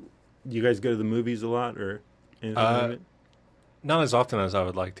 What do you guys go to the movies a lot or anything like it? Not as often as I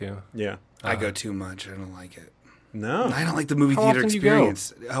would like to. Yeah. I go too much. I don't like it. No. I don't like the movie How theater often do you go?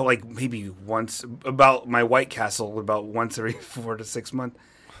 experience. Oh, like maybe once, about my White Castle, about once every 4 to 6 months.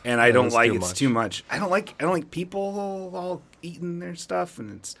 And I don't that's like too it's much. too much. I don't like people all eating their stuff,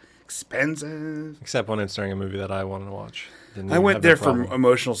 and it's expensive. Except when it's during a movie that I wanted to watch. Then I you went have there no for problem.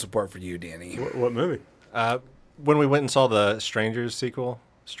 emotional support for you, Danny. What movie? When we went and saw the Strangers sequel,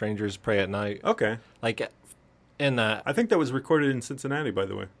 Strangers Pray at Night. Okay. Like, in that, I think that was recorded in Cincinnati, by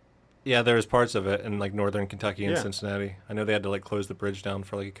the way. yeah, there was parts of it in like northern Kentucky and Yeah. Cincinnati. I know they had to like close the bridge down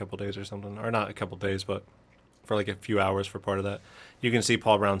for like a couple days or something, or not a couple days, but for like a few hours for part of that. You can see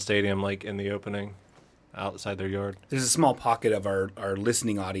Paul Brown Stadium like in the opening, outside their yard. There's a small pocket of our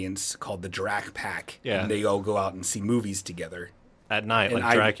listening audience called the Drac Pack. Yeah. And they all go out and see movies together. At night, And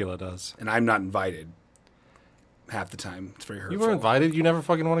like Dracula does. And I'm not invited half the time. It's very hurtful. You were invited. You never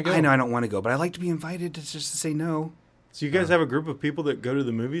fucking want to go. I know I don't want to go, but I like to be invited to just to say no. So you guys have a group of people that go to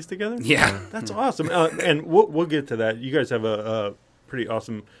the movies together? Yeah. That's awesome. And we'll get to that. You guys have a pretty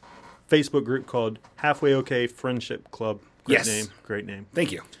awesome Facebook group called Halfway OK Friendship Club. Great Yes. name. Great name.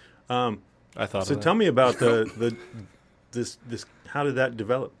 Thank you. I thought So of that. tell me about this how did that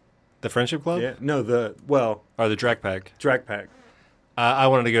develop? The Friendship Club? Yeah. No, Or the Drac Pack? Drac Pack. I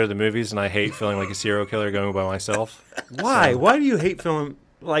wanted to go to the movies, and I hate feeling like a serial killer going by myself. Why? Why do you hate film?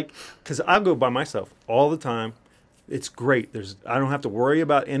 Like, because I go by myself all the time. It's great. I don't have to worry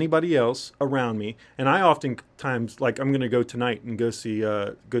about anybody else around me. And I oftentimes, like, I'm going to go tonight and go see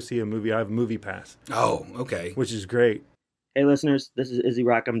a movie. I have a movie pass, Oh, okay. which is great. Hey listeners, this is Izzy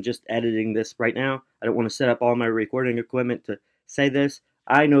Rock. I'm just editing this right now. I don't want to set up all my recording equipment to say this.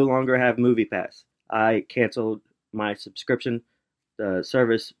 I no longer have Movie Pass. I canceled my subscription. The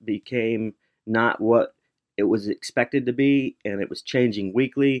service became not what it was expected to be, and it was changing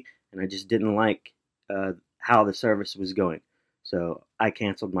weekly, and I just didn't like how the service was going. So I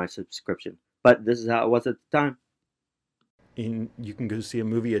canceled my subscription. But this is how it was at the time. And you can go see a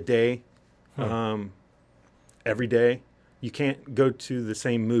movie a day, every day. You can't go to the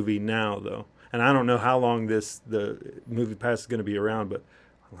same movie now, though. And I don't know how long the movie pass is going to be around, but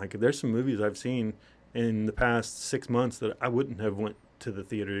like there's some movies I've seen in the past 6 months that I wouldn't have went to the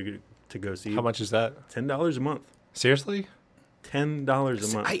theater to go see. How much is that? $10 a month. Seriously? $10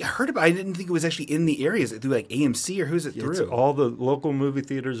 a month. I heard about it. I didn't think it was actually in the area. Is it through like AMC or who's it It's through? all the local movie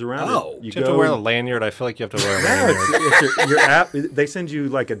theaters around Oh. it. Do you have to wear a lanyard? I feel like you have to wear a Yeah, lanyard. it's your app. They send you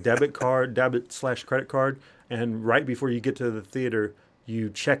like a debit / credit card, and right before you get to the theater, you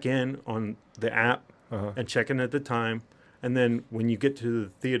check in on the app and check in at the time, and then when you get to the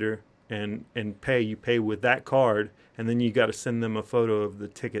theater and pay, you pay with that card, and then you got to send them a photo of the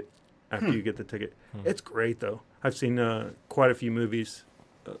ticket after you get the ticket. It's great though. I've seen quite a few movies,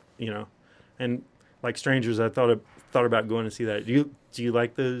 and like Strangers, I thought about going to see that. Do you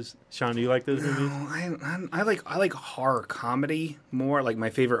like those, Sean? Do you like those movies? No, I like horror comedy more. Like my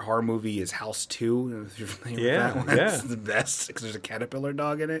favorite horror movie is House 2. If you're familiar with that one, Yeah. it's the best because there's a caterpillar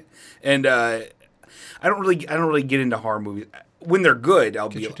dog in it. And I don't really get into horror movies. When they're good, I'll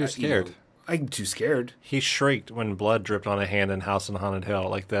be you're too scared. I'm too scared. He shrieked when blood dripped on a hand in House on Haunted Hill,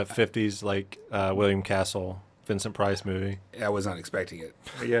 like that 50s, like William Castle, Vincent Price movie. I was not expecting it.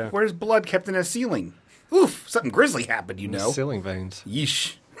 Yeah. Where's blood kept in a ceiling? Oof! Something grisly happened. You know. Ceiling veins.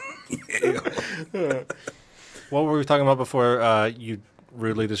 Yeesh. What were we talking about before you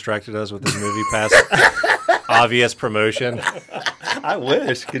rudely distracted us with this movie pass? Obvious promotion. I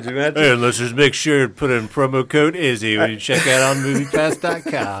wish. Could you imagine? Hey, let's just make sure to put in promo code Izzy when you check out on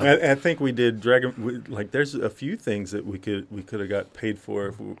MoviePass.com. I think we did there's a few things that we could have got paid for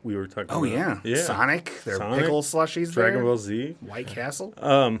if we were talking. Oh about. yeah, Sonic. Their pickle slushies. Dragon there. Ball Z. White Castle.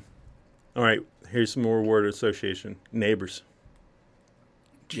 All right. Here's some more word association. Neighbors.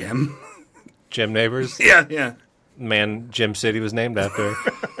 Jim. Jim Neighbors. Yeah. Man, Jim City was named after.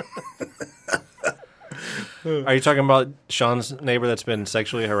 Are you talking about Sean's neighbor that's been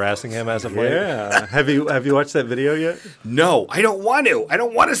sexually harassing him as of late? Yeah. Have you watched that video yet? No, I don't want to. I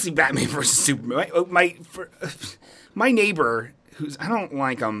don't want to see Batman versus Superman. My neighbor, I don't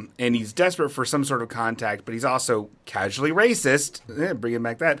like him, and he's desperate for some sort of contact, but he's also casually racist. Bringing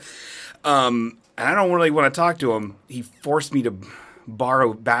back that. And I don't really want to talk to him. He forced me to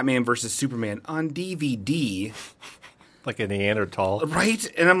borrow Batman versus Superman on DVD. Like a Neanderthal. Right?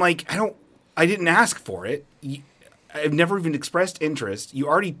 And I'm like, I didn't ask for it. I've never even expressed interest. You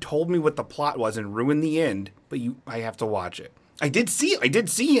already told me what the plot was and ruined the end, but I have to watch it. I did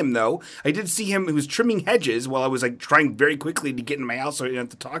see him though. I did see him. He was trimming hedges while I was like trying very quickly to get in my house so I didn't have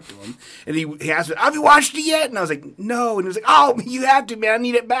to talk to him. And he asked me, "Have you watched it yet?" And I was like, "No." And he was like, "Oh, you have to, man. I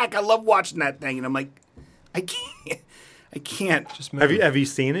need it back. I love watching that thing." And I'm like, I can't. Just have you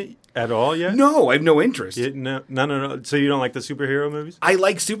seen it at all yet? No, I have no interest. No. So you don't like the superhero movies? I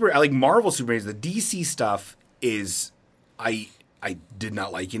like Marvel superheroes. The DC stuff is I did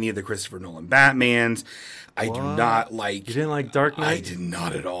not like any of the Christopher Nolan Batmans. I do not like. You didn't like Dark Knight? I did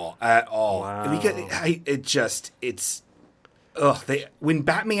not at all. Wow. Because when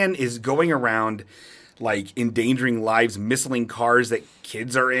Batman is going around like endangering lives, missiling cars that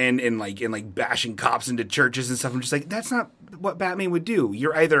kids are in, and bashing cops into churches and stuff, I'm just like, that's not what Batman would do.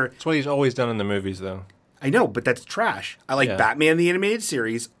 You're either. That's what he's always done in the movies, though. I know, but that's trash. I like Batman the Animated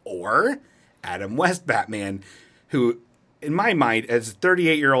Series or Adam West Batman, who, in my mind, as a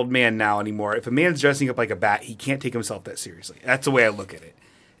 38-year-old man now anymore, if a man's dressing up like a bat, he can't take himself that seriously. That's the way I look at it.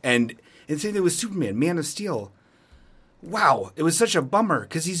 And same thing with Superman, Man of Steel. Wow, it was such a bummer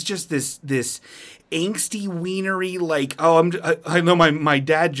because he's just this angsty wienery, like, I know my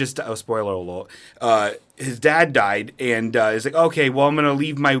dad just, spoiler alert, his dad died, and he's like, okay, well, I'm going to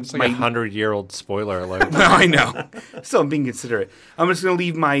leave my... It's like a 100-year-old spoiler alert. Well, I know. Still, I'm being considerate. I'm just going to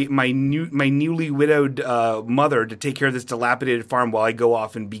leave my newly widowed mother to take care of this dilapidated farm while I go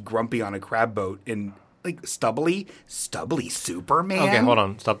off and be grumpy on a crab boat and, like, stubbly Superman. Okay, hold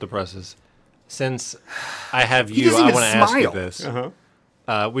on. Stop the presses. Since I have you, I want to ask you this.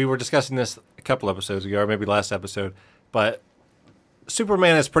 We were discussing this a couple episodes ago, or maybe last episode, but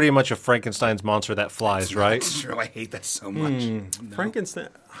Superman is pretty much a Frankenstein's monster that flies, right? True. I hate that so much. No. Frankenstein?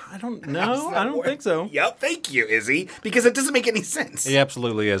 I don't know. I don't think so. Yep, thank you, Izzy, because it doesn't make any sense. He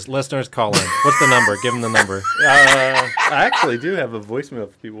absolutely is. Listeners, call in. What's the number? Give him the number. I actually do have a voicemail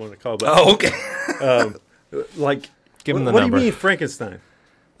if people want to call. But, okay. Give him the number. What do you mean Frankenstein?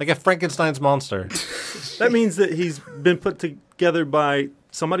 Like a Frankenstein's monster. That means that he's been put together by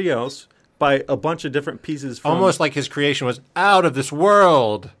somebody else, by a bunch of different pieces. Almost like his creation was out of this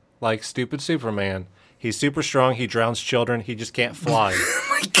world. Like stupid Superman. He's super strong. He drowns children. He just can't fly. Oh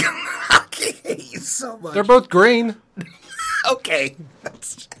my God. I hate you so much. They're both green. Okay.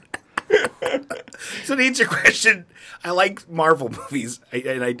 So to answer your question, I like Marvel movies,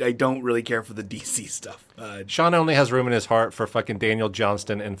 and I don't really care for the DC stuff. Sean only has room in his heart for fucking Daniel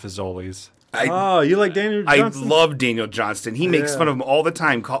Johnston and Fazoli's. You like Daniel Johnston? I love Daniel Johnston. He makes fun of him all the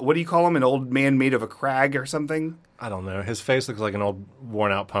time. What do you call him? An old man made of a crag or something? I don't know. His face looks like an old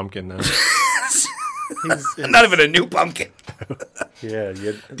worn-out pumpkin now. He's not even a new pumpkin. Yeah.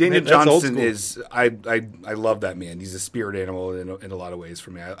 Daniel Johnston is. I love that man. He's a spirit animal in a lot of ways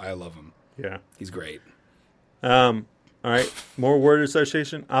for me. I love him. Yeah, he's great. All right, more word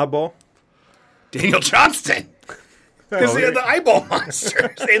association. Oddball. Daniel Johnston. Because they had the eyeball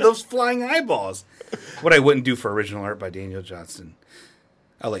monsters. They had those flying eyeballs. What I wouldn't do for original art by Daniel Johnston.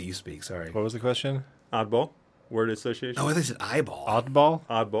 I'll let you speak. Sorry. What was the question? Oddball. Word association. Oh, I thought you said eyeball. Oddball?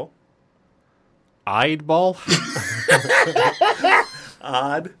 Oddball. Eyeball?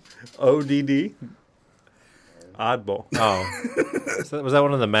 Odd. ODD. Oddball. Oh. Was that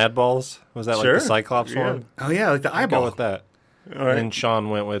one of the Mad Balls? Was that like the Cyclops one? Oh, yeah, like the I'll eyeball. go with that. All right. And Sean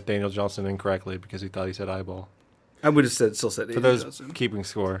went with Daniel Johnston incorrectly because he thought he said eyeball. I would have still said For Daniel those Johnston. keeping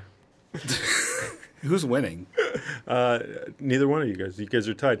score. Who's winning? Neither one of you guys. You guys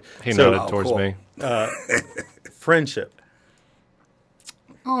are tied. He nodded towards cool. me. Friendship.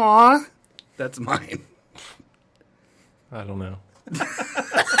 Aw. That's mine. I don't know.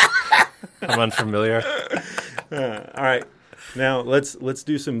 I'm unfamiliar. All right. Now let's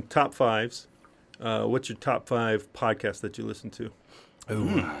do some top fives. What's your top 5 podcasts that you listen to?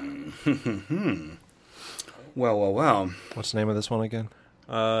 Well. What's the name of this one again?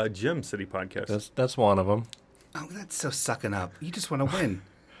 Gym City Podcast. That's one of them. Oh, that's so sucking up. You just want to win.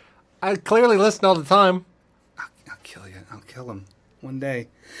 I clearly listen all the time. I'll kill you. I'll kill him one day.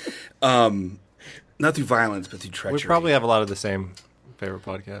 Not through violence, but through treachery. We probably have a lot of the same favorite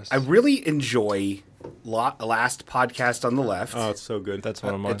podcasts. I really enjoy Last Podcast on the Left. Oh, it's so good. That's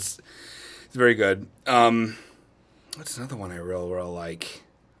one of mine. It's very good. What's another one I real like?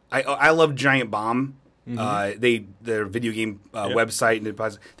 I love Giant Bomb. Their video game website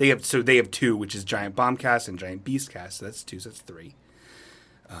and they have two, which is Giant Bombcast and Giant Beastcast. So that's two. So that's three.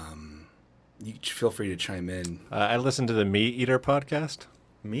 You feel free to chime in. I listened to the Meat Eater podcast.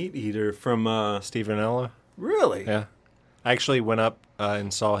 Meat Eater from Steve Ranella. Really? Yeah. I actually went up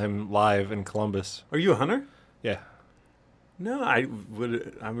and saw him live in Columbus. Are you a hunter? Yeah. No, I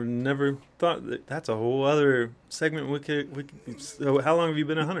would never thought that's a whole other segment. We could. So how long have you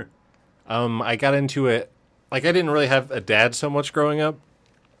been a hunter? I got into it, like I didn't really have a dad so much growing up,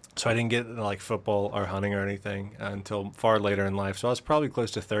 so I didn't get into like football or hunting or anything until far later in life. So I was probably close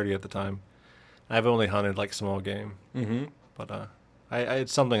to 30 at the time. I've only hunted like small game, but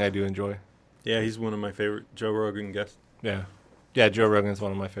it's something I do enjoy. Yeah, he's one of my favorite Joe Rogan guests. Yeah, Joe Rogan's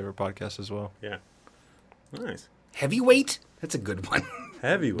one of my favorite podcasts as well. Yeah, nice. Heavyweight? That's a good one.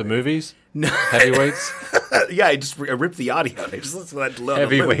 Heavyweight. The movies? No. Heavyweights? Yeah, I ripped the audio. I just listened to that low.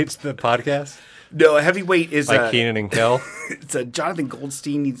 Heavyweights, the podcast? No, Heavyweight is Like Keenan and Kel? It's a Jonathan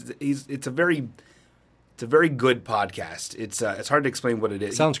Goldstein. It's a very good podcast. It's hard to explain what it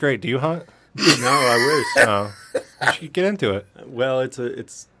is. Sounds great. Do you hunt? No, I wish. Oh, you should get into it. Well, it's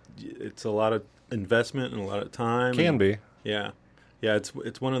a lot of investment and a lot of time. Can be. Yeah.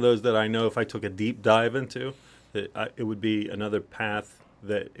 It's one of those that I know if I took a deep dive into, that it would be another path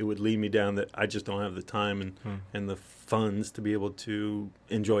that it would lead me down that I just don't have the time and the funds to be able to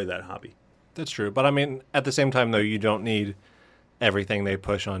enjoy that hobby. That's true. But I mean, at the same time, though, you don't need everything they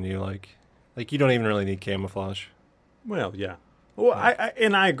push on you. Like you don't even really need camouflage. Well, yeah. Well,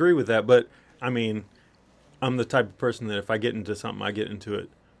 I agree with that, but I mean, I'm the type of person that if I get into something, I get into it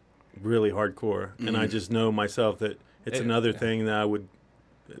really hardcore, and I just know myself that it's another thing that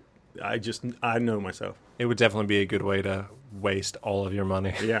I know myself. It would definitely be a good way to waste all of your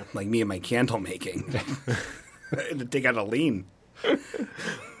money. Yeah. Like me and my candle making. To take out a lien.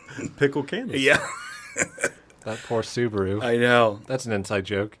 Pickle candles. Yeah. That poor Subaru. I know. That's an inside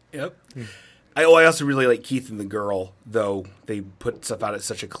joke. Yep. I also really like Keith and the Girl, though they put stuff out at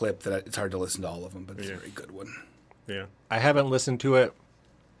such a clip that it's hard to listen to all of them, but it's a very good one. Yeah. I haven't listened to it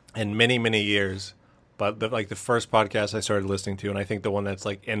in many, many years, but the first podcast I started listening to, and I think the one that's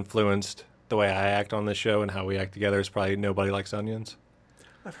like influenced the way I act on this show and how we act together is probably Nobody Likes Onions.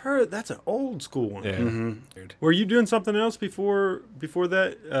 I've heard that's an old school one. Yeah. Were you doing something else before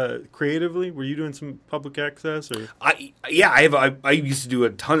that creatively? Were you doing some public access or? I used to do a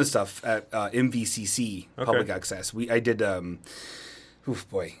ton of stuff at MVCC public access. I did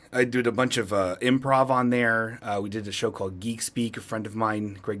I did a bunch of improv on there. We did a show called Geek Speak. A friend of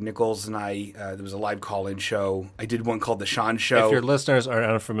mine, Greg Nichols, and I. There was a live call-in show. I did one called The Sean Show. If your listeners are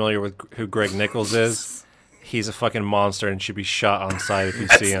unfamiliar with who Greg Nichols is, he's a fucking monster and should be shot on sight if you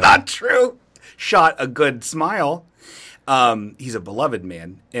see him. That's not true. Shot a good smile. He's a beloved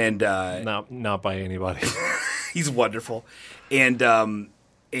man, and not by anybody. he's wonderful. And I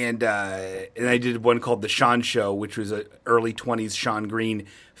did one called The Sean Show, which was an early 20s Sean Green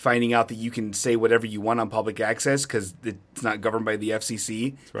finding out that you can say whatever you want on public access because it's not governed by the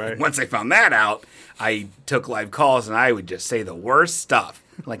FCC. That's right. Once I found that out, I took live calls and I would just say the worst stuff,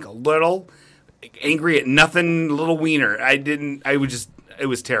 like a little angry at nothing, little wiener. It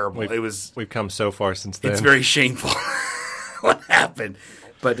was terrible. We've come so far since then. It's very shameful what happened.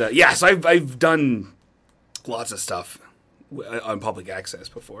 But so I've done lots of stuff on public access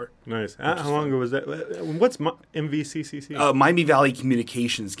before. Nice. How long ago was that? What's MVCCC? Miami Valley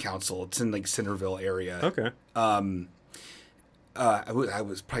Communications Council. It's in like Centerville area. Okay. I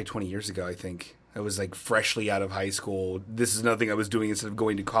was probably 20 years ago, I think. I was like freshly out of high school. This is another thing I was doing instead of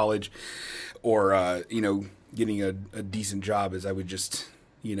going to college or, getting a decent job is I would just,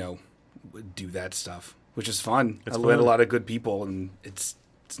 do that stuff, which is fun. I met a lot of good people and it's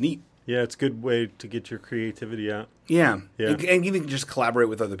neat. Yeah, it's a good way to get your creativity out. Yeah. And even just collaborate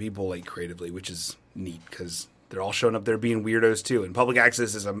with other people like creatively, which is neat because they're all showing up there being weirdos too. And public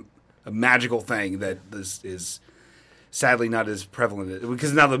access is a magical thing that this is sadly not as prevalent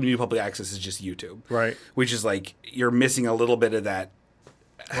because now the new public access is just YouTube. Right. Which is like you're missing a little bit of that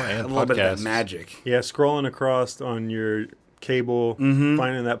bit of that magic. Yeah, scrolling across on your cable,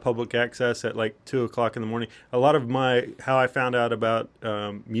 finding that public access at like 2:00 in the morning. A lot of how I found out about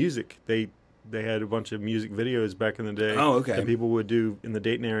music, they had a bunch of music videos back in the day. Oh, okay. That people would do in the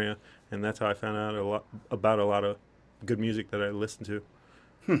Dayton area, and that's how I found out about a lot of good music that I listened to.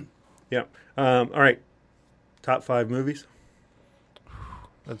 Yeah. All right. Top 5 movies.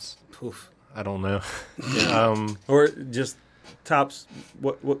 That's Oof. I don't know. Or just tops.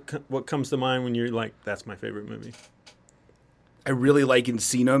 What comes to mind when you're like, that's my favorite movie? I really like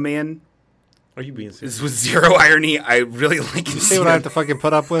Encino Man. Are you being serious? This was zero irony. I really like Encino. See what I have to fucking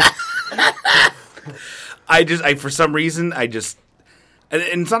put up with? For some reason, and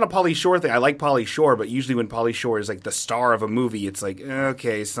it's not a Pauly Shore thing. I like Pauly Shore, but usually when Pauly Shore is like the star of a movie, it's like,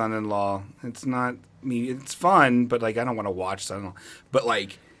 okay, Son-in-Law. It's not me. It's fun, but like I don't want to watch Son-in-Law. But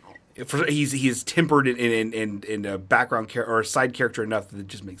like, he's tempered in a background character or a side character enough that it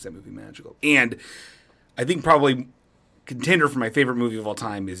just makes that movie magical. And I think probably contender for my favorite movie of all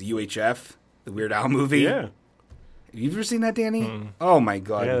time is UHF, the Weird Al movie. Yeah. Have you ever seen that, Danny? Oh my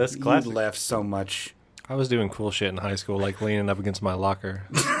god, Yeah, that's classic. You laughed so much. I was doing cool shit in high school, like leaning up against my locker.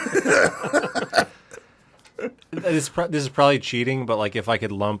 This is probably cheating, but like if I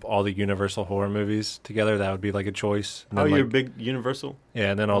could lump all the Universal horror movies together, that would be like a choice. And then, You're a like, big Universal?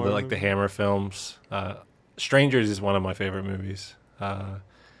 yeah, and then all the horror like the Hammer films. Strangers is one of my favorite movies.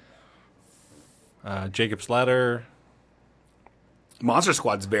 Jacob's Ladder. Monster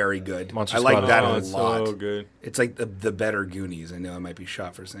Squad's very good. Monster I like Squad that is a lot. So good. It's like the better Goonies. I know I might be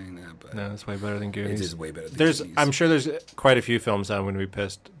shot for saying that, but No, it's way better than it Goonies. is way better than There's, Goonies. I'm sure there's quite a few films that I'm going to be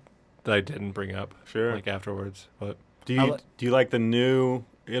pissed that I didn't bring up. Sure. Like afterwards, but Do you like the new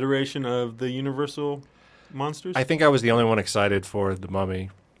iteration of the Universal monsters? I think I was the only one excited for The Mummy,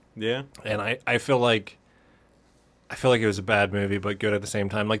 Yeah. and I feel like it was a bad movie, but good at the same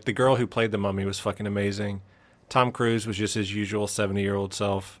time. Like the girl who played the Mummy was fucking amazing. Tom Cruise was just his usual 70-year-old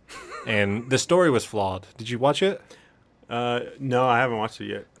self, and the story was flawed. Did you watch it? No, I haven't watched it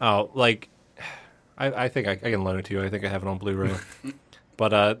yet. Oh, like I think I can loan it to you. I think I have it on Blu-ray,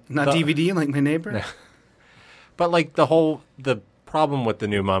 but not DVD like my neighbor. No. But like the problem with the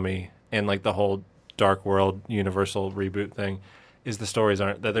new Mummy and like the whole Dark World Universal reboot thing is the stories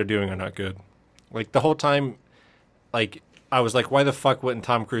that they're doing are not good. Like the whole time, like I was like, why the fuck wouldn't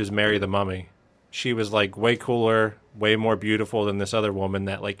Tom Cruise marry the Mummy? She was like way cooler, way more beautiful than this other woman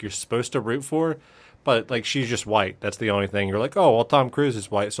that like you're supposed to root for, but like she's just white. That's the only thing. You're like, oh well, Tom Cruise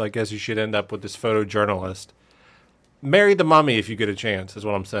is white, so I guess you should end up with this photojournalist. Marry the Mummy if you get a chance, is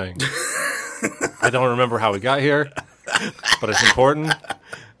what I'm saying. I don't remember how we got here, but it's important.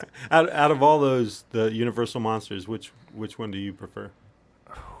 Out of all those, the Universal monsters, which one do you prefer?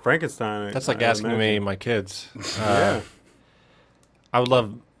 Frankenstein. That's like I asking me imagine. my kids. Yeah. I would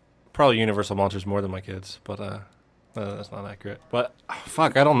love probably Universal monsters more than my kids, but that's not accurate. But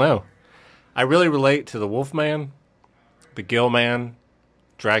fuck, I don't know. I really relate to the Wolfman, the Gill Man,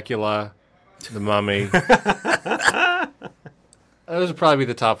 Dracula, the Mummy. Those would probably be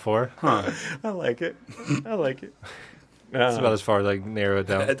the top 4. Huh. I like it. That's about as far as I can narrow it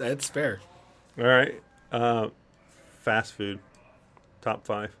down. That's fair. All right. Fast food. Top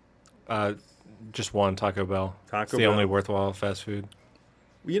 5. Just one, Taco Bell. Taco It's the Bell. only worthwhile fast food.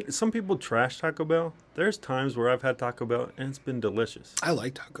 Some people trash Taco Bell. There's times where I've had Taco Bell and it's been delicious. I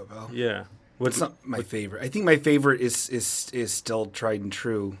like Taco Bell. Yeah. It's not my favorite. I think my favorite is still tried and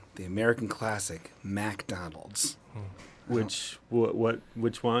true. The American classic, McDonald's. Which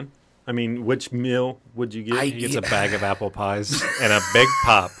one? I mean, which meal would you get? He gets a bag of apple pies and a big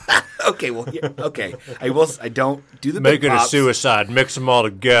pop. Okay, well, yeah, okay. I don't do the Make big it a pops. suicide. Mix them all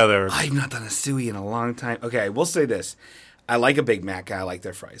together. I've not done a suey in a long time. Okay, I will say this. I like a Big Mac. I like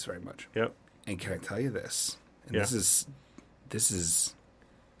their fries very much. Yep. And can I tell you this? And Yeah. this is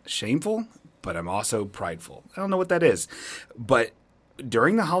shameful, but I'm also prideful. I don't know what that is. But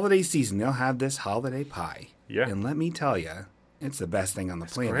during the holiday season, they'll have this holiday pie. Yeah. And let me tell you, it's the best thing on the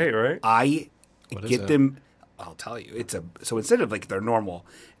planet. great, right? I What is get it? them. I'll tell you. So instead of like their normal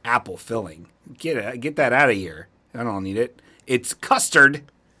apple filling, get that out of here. I don't need it. It's custard.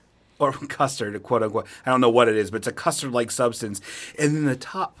 Or custard, quote unquote. I don't know what it is, but it's a custard-like substance. And then the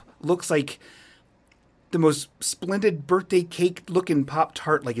top looks like the most splendid birthday cake-looking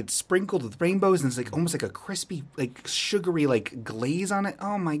Pop-Tart. Like it's sprinkled with rainbows, and it's like almost like a crispy, like sugary, like glaze on it.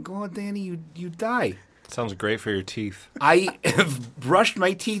 Oh my God, Danny, you die. Sounds great for your teeth. I have brushed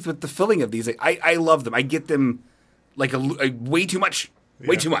my teeth with the filling of these. I love them. I get them like a way too much.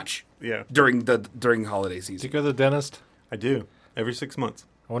 Way too much. Yeah. During holiday Did you season. go to the dentist? I do. Every 6 months.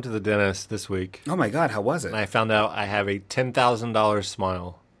 I went to the dentist this week, Oh my God, how was it? and I found out I have a $10,000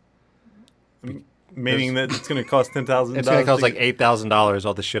 smile. Meaning that it's going to cost $10,000. It's going to cost like $8,000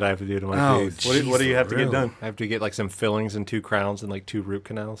 all the shit I have to do to my teeth. What do you have to get done? I have to get like some fillings and 2 crowns and like 2 root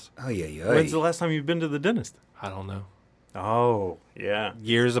canals. Oh, yeah. When's the last time you've been to the dentist? I don't know. Oh, yeah.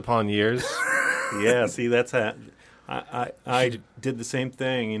 Years upon years. Yeah, see, that's I did the same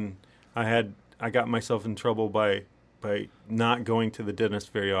thing, and I got myself in trouble by not going to the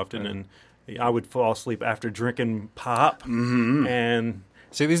dentist very often, and I would fall asleep after drinking pop, and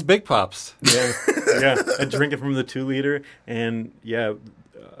See these big pops. yeah, I drink it from the 2-liter, and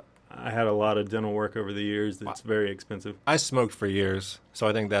I had a lot of dental work over the years. That's very expensive. I smoked for years, so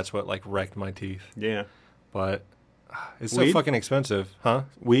I think that's what like wrecked my teeth. Yeah, But it's so Weed? fucking expensive, huh?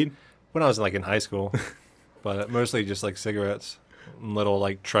 weed. When I was like in high school, but mostly just like cigarettes, little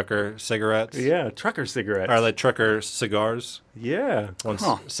like trucker cigarettes. Yeah, trucker cigarettes. Or like trucker cigars. Yeah, Once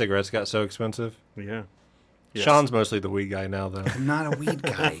cigarettes got so expensive. yeah. Yes. Sean's mostly the weed guy now, though. I'm not a weed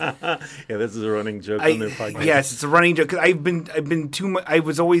guy. Yeah, this is a running joke on their podcast. Yes, it's a running joke. 'Cause I've been too much. I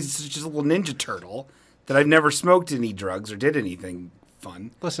was always just a little Ninja Turtle that I've never smoked any drugs or did anything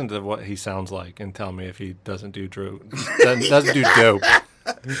fun. Listen to what he sounds like and tell me if he doesn't do doesn't do dope.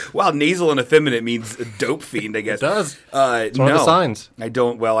 Well, nasal and effeminate means a dope fiend, I guess. It does. It's one of the signs. I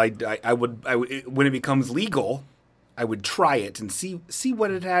don't. Well, I would when it becomes legal, I would try it and see what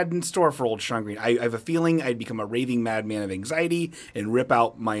it had in store for old Sean Green. I have a feeling I'd become a raving madman of anxiety and rip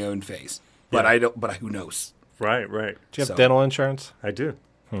out my own face. But I don't. But who knows? Right. Do you have dental insurance? I do.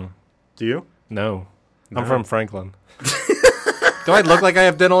 Do you? No. I'm from Franklin. Do I look like I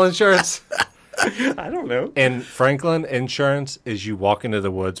have dental insurance? I don't know. In Franklin, insurance is you walk into the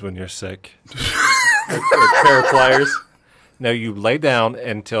woods when you're sick. A pair of pliers. No, you lay down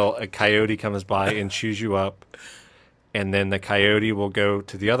until a coyote comes by and chews you up. And then the coyote will go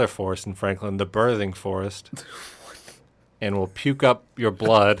to the other forest in Franklin, the birthing forest, and will puke up your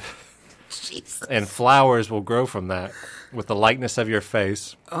blood. Jesus. And flowers will grow from that with the likeness of your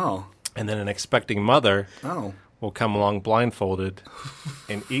face. Oh. And then an expecting mother Oh. will come along blindfolded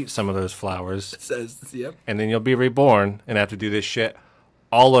and eat some of those flowers. It says, yep. And then you'll be reborn and have to do this shit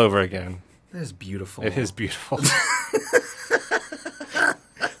all over again. That is beautiful. It is beautiful.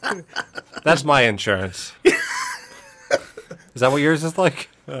 That's my insurance. Is that what yours is like?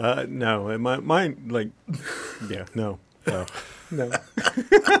 No, mine like, yeah, no. No. No.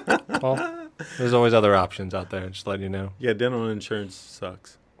 Well, there's always other options out there, just letting you know. Yeah, dental insurance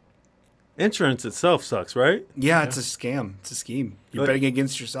sucks. Insurance itself sucks, right? Yeah, it's a scam. It's a scheme. You're betting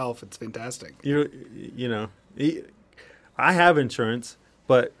against yourself. It's fantastic. You know, I have insurance,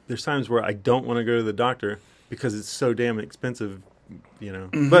 but there's times where I don't want to go to the doctor because it's so damn expensive, you know.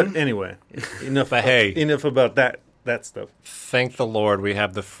 Mm-hmm. But anyway, enough about that stuff. Thank the Lord we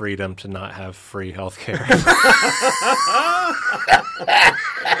have the freedom to not have free health care.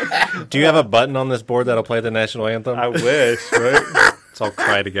 Do you have a button on this board that'll play the national anthem? I wish, right? Let's all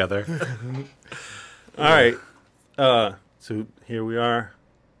cry together. All right. So here we are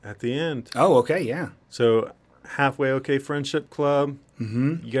at the end. Oh, okay, yeah. So Halfway Okay Friendship Club.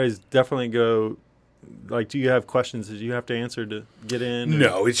 Mm-hmm. You guys definitely go. Like, do you have questions that you have to answer to get in?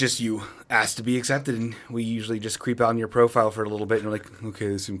 No, it's just you ask to be accepted, and we usually just creep out on your profile for a little bit, and we're like, okay,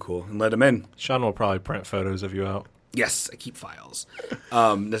 this seems cool, and let them in. Sean will probably print photos of you out. Yes, I keep files.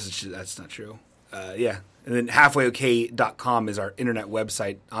 That's not true. Yeah. And then halfwayok.com is our internet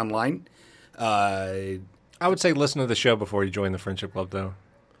website online. I would say listen to the show before you join the Friendship Club, though,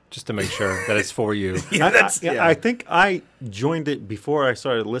 just to make sure that it's for you. I think I joined it before I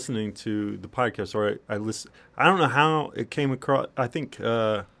started listening to the podcast, or I don't know how it came across. I think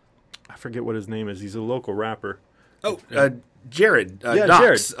I forget what his name is. He's a local rapper. Oh, Jared.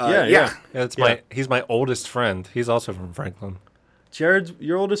 Knox. Jared. Yeah, he's my oldest friend. He's also from Franklin. Jared's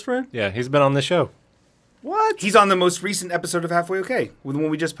your oldest friend? Yeah, he's been on the show. What? He's on the most recent episode of Halfway Okay, the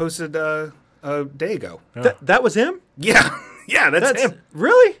one we just posted a day ago. That was him? Yeah. Yeah, that's him.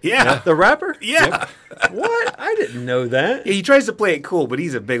 Really? Yeah. The rapper? Yeah. What? I didn't know that. Yeah, he tries to play it cool, but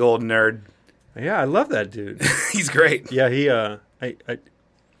he's a big old nerd. Yeah, I love that dude. He's great. Yeah,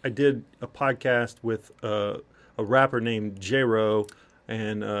 I did a podcast with a rapper named J-Ro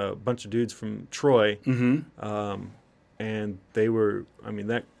and a bunch of dudes from Troy. Mm-hmm. And they were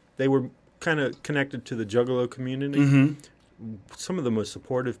kind of connected to the Juggalo community. Mm-hmm. Some of the most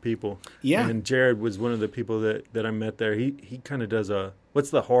supportive people. Yeah. And Jared was one of the people that I met there. He kind of does what's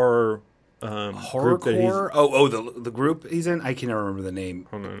the horror group that he's, the group he's in? I can't remember the name.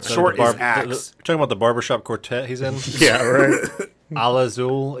 Hold on. Short is Axe. Talking about the barbershop quartet he's in? Yeah, right.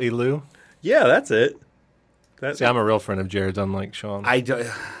 Alazul Ilu. Yeah, that's it. See, I'm a real friend of Jared's, unlike Sean.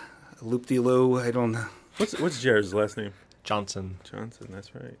 Loop-de-loo, I don't know. What's Jared's last name? Johnson. Johnson,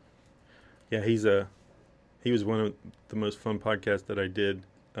 that's right. Yeah, he was one of the most fun podcasts that I did.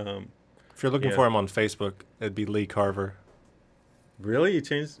 If you're looking for him on Facebook, it'd be Lee Carver. Really? You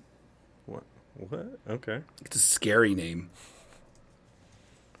changed? What? Okay. It's a scary name.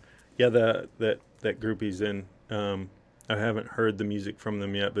 Yeah, that group he's in. I haven't heard the music from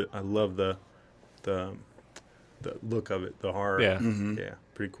them yet, but I love the look of it, the horror. Yeah. Yeah,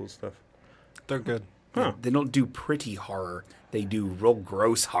 pretty cool stuff. They're good. Huh. They don't do pretty horror. They do real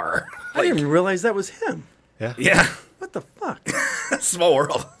gross horror. I didn't even realize that was him. Yeah. Yeah. What the fuck? Small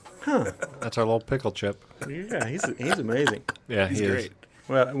world. That's our little pickle chip. Yeah, he's amazing. Yeah, He's he great. is.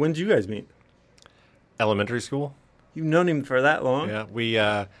 Well, when did you guys meet? Elementary school. You've known him for that long?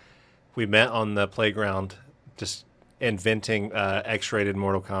 Yeah, we met on the playground, just inventing X-rated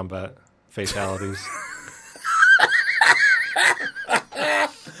Mortal Kombat fatalities.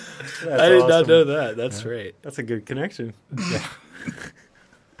 I did not know that. That's great. That's a good connection. Yeah.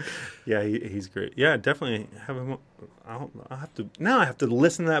 Yeah, he's great. Yeah, definitely have him. I'll have to now. I have to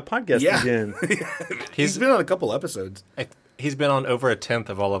listen to that podcast again. He's been on a couple episodes. He's been on over 1/10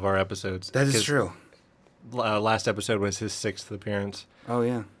 of all of our episodes. That is true. Last episode was his 6th appearance Oh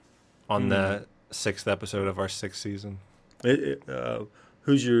yeah. on the 6th episode of our 6th season.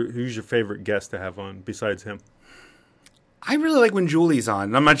 Who's your favorite guest to have on besides him? I really like when Julie's on.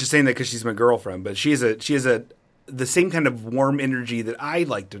 And I'm not just saying that because she's my girlfriend, but she has the same kind of warm energy that I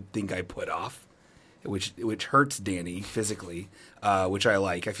like to think I put off, which hurts Danny physically, which I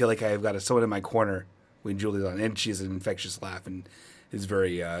like. I feel like I've got someone in my corner when Julie's on, and she has an infectious laugh and is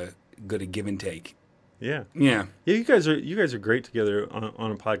very good at give and take. Yeah. Yeah. Yeah, you guys are great together on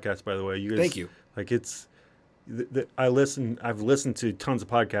a podcast. By the way, you guys, Thank you. Like I've listened to tons of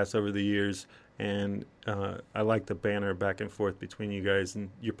podcasts over the years, and I like the banter back and forth between you guys and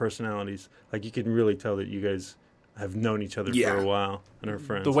your personalities. Like you can really tell that you guys have known each other for a while and are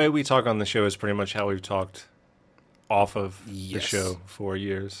friends. The way we talk on the show is pretty much how we've talked off of the Yes. show for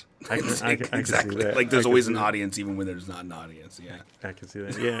years. I can see Exactly. that. Like there's I can always see an that. audience, even when there's not an audience. Yeah. I can see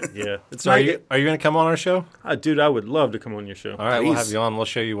that. Yeah. It's So are you going to come on our show? dude, I would love to come on your show. All right, we'll have Please. you on. We'll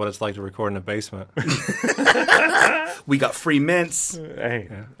show you what it's like to record in a basement. We got free mints. Hey,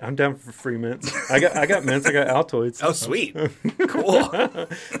 I'm down for free mints. I got mints. I got Altoids. Oh, sweet. Cool.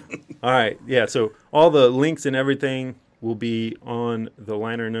 All right. Yeah. So all the links and everything will be on the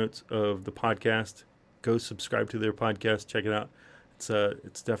liner notes of the podcast. Go subscribe to their podcast. Check it out.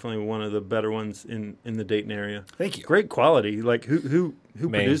 It's definitely one of the better ones in the Dayton area. Thank you. Great quality. Like who Me.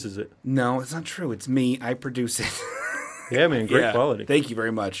 produces it? No, it's not true. It's me. I produce it. Yeah, man. Great Yeah. quality. Thank you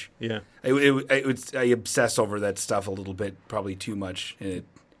very much. Yeah. I obsess over that stuff a little bit, probably too much in it,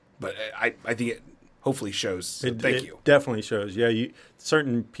 but I think it hopefully shows. So thank you. Definitely shows. Yeah,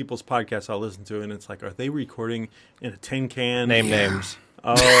 certain people's podcasts I'll listen to, and it's like, are they recording in a tin can? Name names.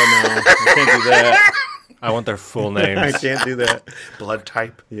 Oh no, I can't do that. I want their full I names. can't do that. Blood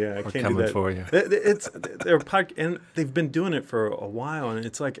type. Yeah, I We're can't do coming that. for you. They're and they've been doing it for a while, and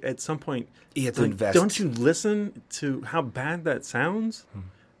it's like at some point You have to like, invest. don't you listen to how bad that sounds?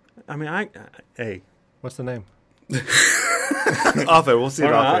 I mean, hey, What's the name? Off air. We'll see it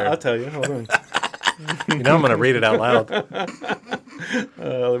hold on, off air. I'll tell you. Hold on. You know I'm going to read it out loud.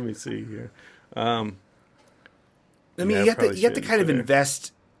 Let me see here. I mean, Yeah, you have probably to shouldn't kind of say.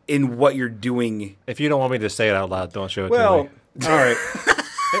 invest in what you're doing. If you don't want me to say it out loud, don't show it Well, to me. all right.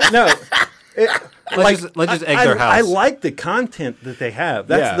 No. Let's just egg their house. I like the content that they have.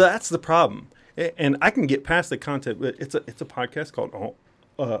 Yeah. That's the problem, and I can get past the content. But it's a podcast called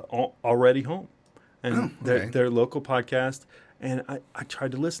Already Home, and their local podcast. And I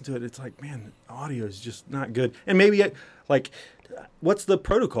tried to listen to it. It's like, man, the audio is just not good. And maybe what's the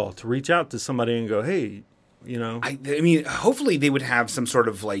protocol to reach out to somebody and go, hey, you know? I mean, hopefully they would have some sort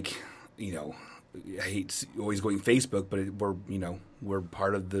of like, I hate always going Facebook, but we're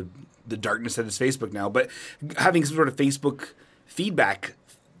part of the darkness that is Facebook now. But having some sort of Facebook feedback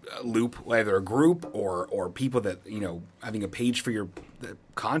loop, either a group or people that having a page for your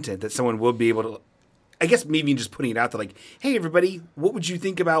content that someone will be able to. I guess maybe just putting it out there like, hey, everybody, what would you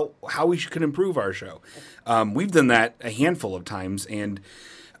think about how we could improve our show? We've done that a handful of times, and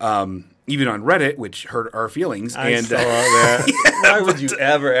even on Reddit, which hurt our feelings. I and saw that. Why would you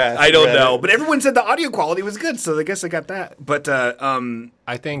ever ask? I don't Reddit? know, but everyone said the audio quality was good, so I guess I got that. But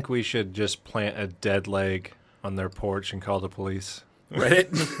I think we should just plant a dead leg on their porch and call the police.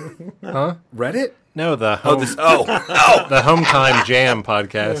 Reddit, Huh? Reddit. No, the Oh, home, oh! the Home Time Jam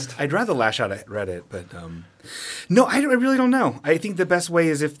podcast. I'd rather lash out at Reddit, but no, I really don't know. I think the best way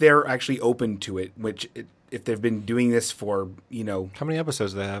is if they're actually open to it, which if they've been doing this for How many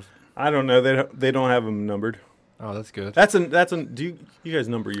episodes do they have? I don't know. They don't have them numbered. Oh, that's good. Do you guys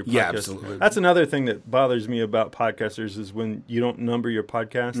number your podcast? Yeah, absolutely. That's another thing that bothers me about podcasters is when you don't number your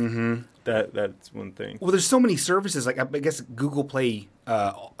podcast. Mm-hmm. That's one thing. Well, there's so many services. Like I guess Google Play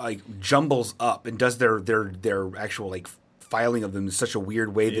like jumbles up and does their actual like filing of them in such a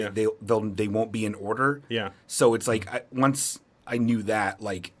weird way that they won't be in order. Yeah. So it's like once I knew that,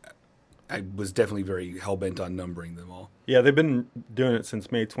 like I was definitely very hell-bent on numbering them all. Yeah, they've been doing it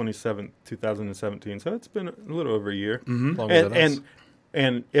since May 27th, 2017. So it's been a little over a year. Mm-hmm. Longer than us.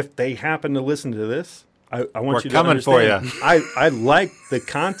 And if they happen to listen to this, I want We're you to coming understand. for you. I like the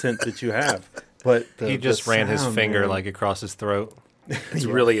content that you have, but He just ran his sound, finger man. like across his throat. It's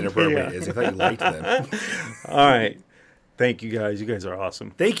really inappropriate. As I thought you liked them. All right. Thank you, guys. You guys are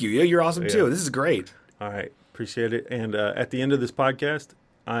awesome. Thank you. Yeah, you're awesome too. Yeah. This is great. All right. Appreciate it. And at the end of this podcast,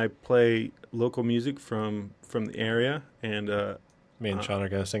 I play local music from the area. And Me and Sean are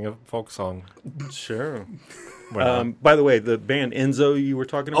going to sing a folk song. sure. Well, By the way, the band Enzo you were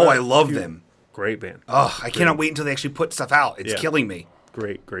talking about. Oh, I love them. Great band. Oh, I cannot wait until they actually put stuff out. It's Yeah. killing me.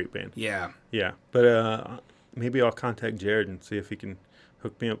 Great band. Yeah. Yeah. But maybe I'll contact Jared and see if he can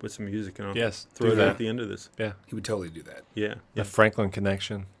hook me up with some music, and I'll Yes, throw do it that. at the end of this. yeah. He would totally do that. Yeah. The Franklin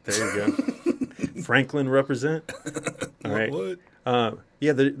connection. There you go. Franklin represent. All right. What?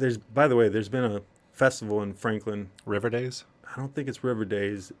 Yeah, there's, by the way, there's been a festival in Franklin. River Days? I don't think it's River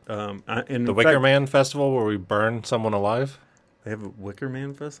Days. The Wicker Man Festival where we burn someone alive? They have a Wicker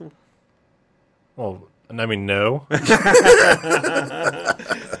Man Festival? Well, I mean, no.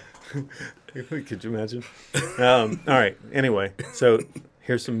 Could you imagine? All right. Anyway, so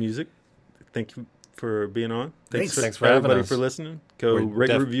here's some music. Thank you for being on. Thanks. Thanks for having everybody us. for listening. Go We're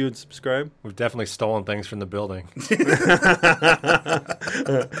rate, review, and subscribe. We've definitely stolen things from the building.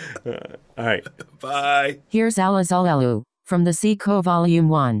 All right. Bye. Here's Alazalelu from the Seco Volume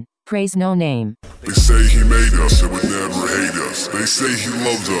 1. Praise No Name. They say he made us and would never hate us. They say he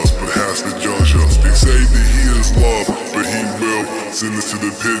loves us but has to judge us. They say that he is love, but he will send us to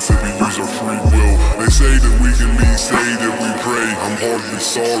the pits if we use our free will. They say that we can be saved if we pray. I'm hardly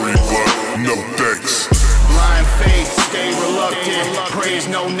sorry, but no thanks. Blind faith, stay reluctant. Praise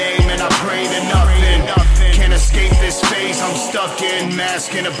no name and I pray to nothing. Can't escape this phase I'm stuck in.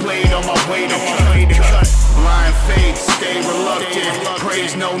 Masking a blade on my way to cut. Blind faith, stay reluctant.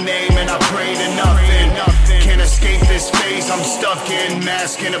 Praise no name and I pray to nothing. Can't escape this phase I'm stuck in.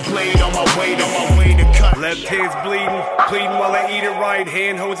 Masking a blade on my way to cut. Left hand's bleeding while I eat it. Right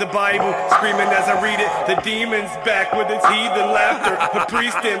hand holds a Bible, screaming as I read it. The demon's back with its heathen laughter. A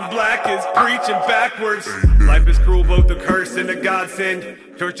priest in black is preaching backwards. Life is cruel, both a curse and a godsend.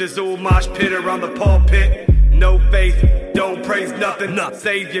 Church's old mosh pit around the pulpit. No faith, don't praise nothing.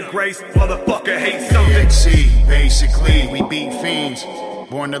 Save your grace, motherfucker, hate something. PXC, basically, we beat fiends.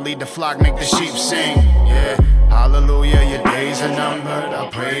 Born to lead the flock, make the sheep sing. Yeah, hallelujah, your days are numbered. I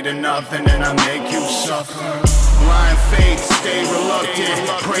pray to nothing and I make you suffer. Blind faith, stay reluctant.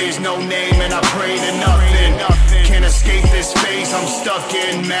 Praise no name and I pray to nothing. Can't escape this phase I'm stuck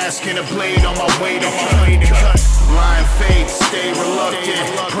in. Masking a blade on my way to cut. Blind faith, stay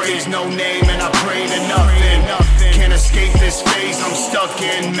reluctant. Praise no name and I pray to nothing. Can't escape this phase I'm stuck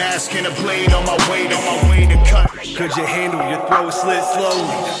in. Masking a blade on my way to cut. Could you handle your throat slit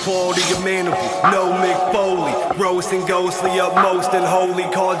slowly? Quality of mandible, no Mick Foley. Gross and ghostly, utmost and holy.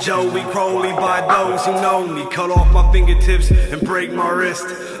 Called Joey Crowley by those who know me. Cut off my fingertips and break my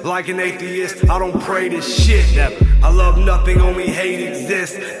wrist. Like an atheist, I don't pray to shit. Never. I love nothing, only hate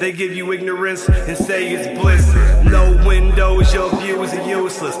exists. They give you ignorance and say it's bliss. No windows, your views are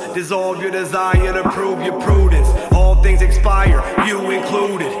useless. Dissolve your desire to prove your prudence. All things expire, you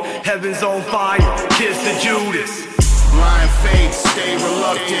included. Heaven's on fire, kiss the Judas. Blind faith, stay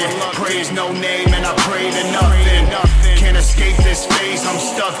reluctant. Praise no name and I pray to nothing. Can't escape this phase I'm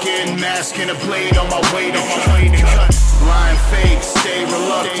stuck in. Masking a blade on my way to cut. Blind faith, stay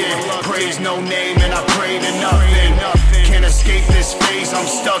reluctant. Praise no name and I pray to nothing. Can't escape this phase I'm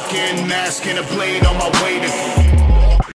stuck in. Masking a blade on my way to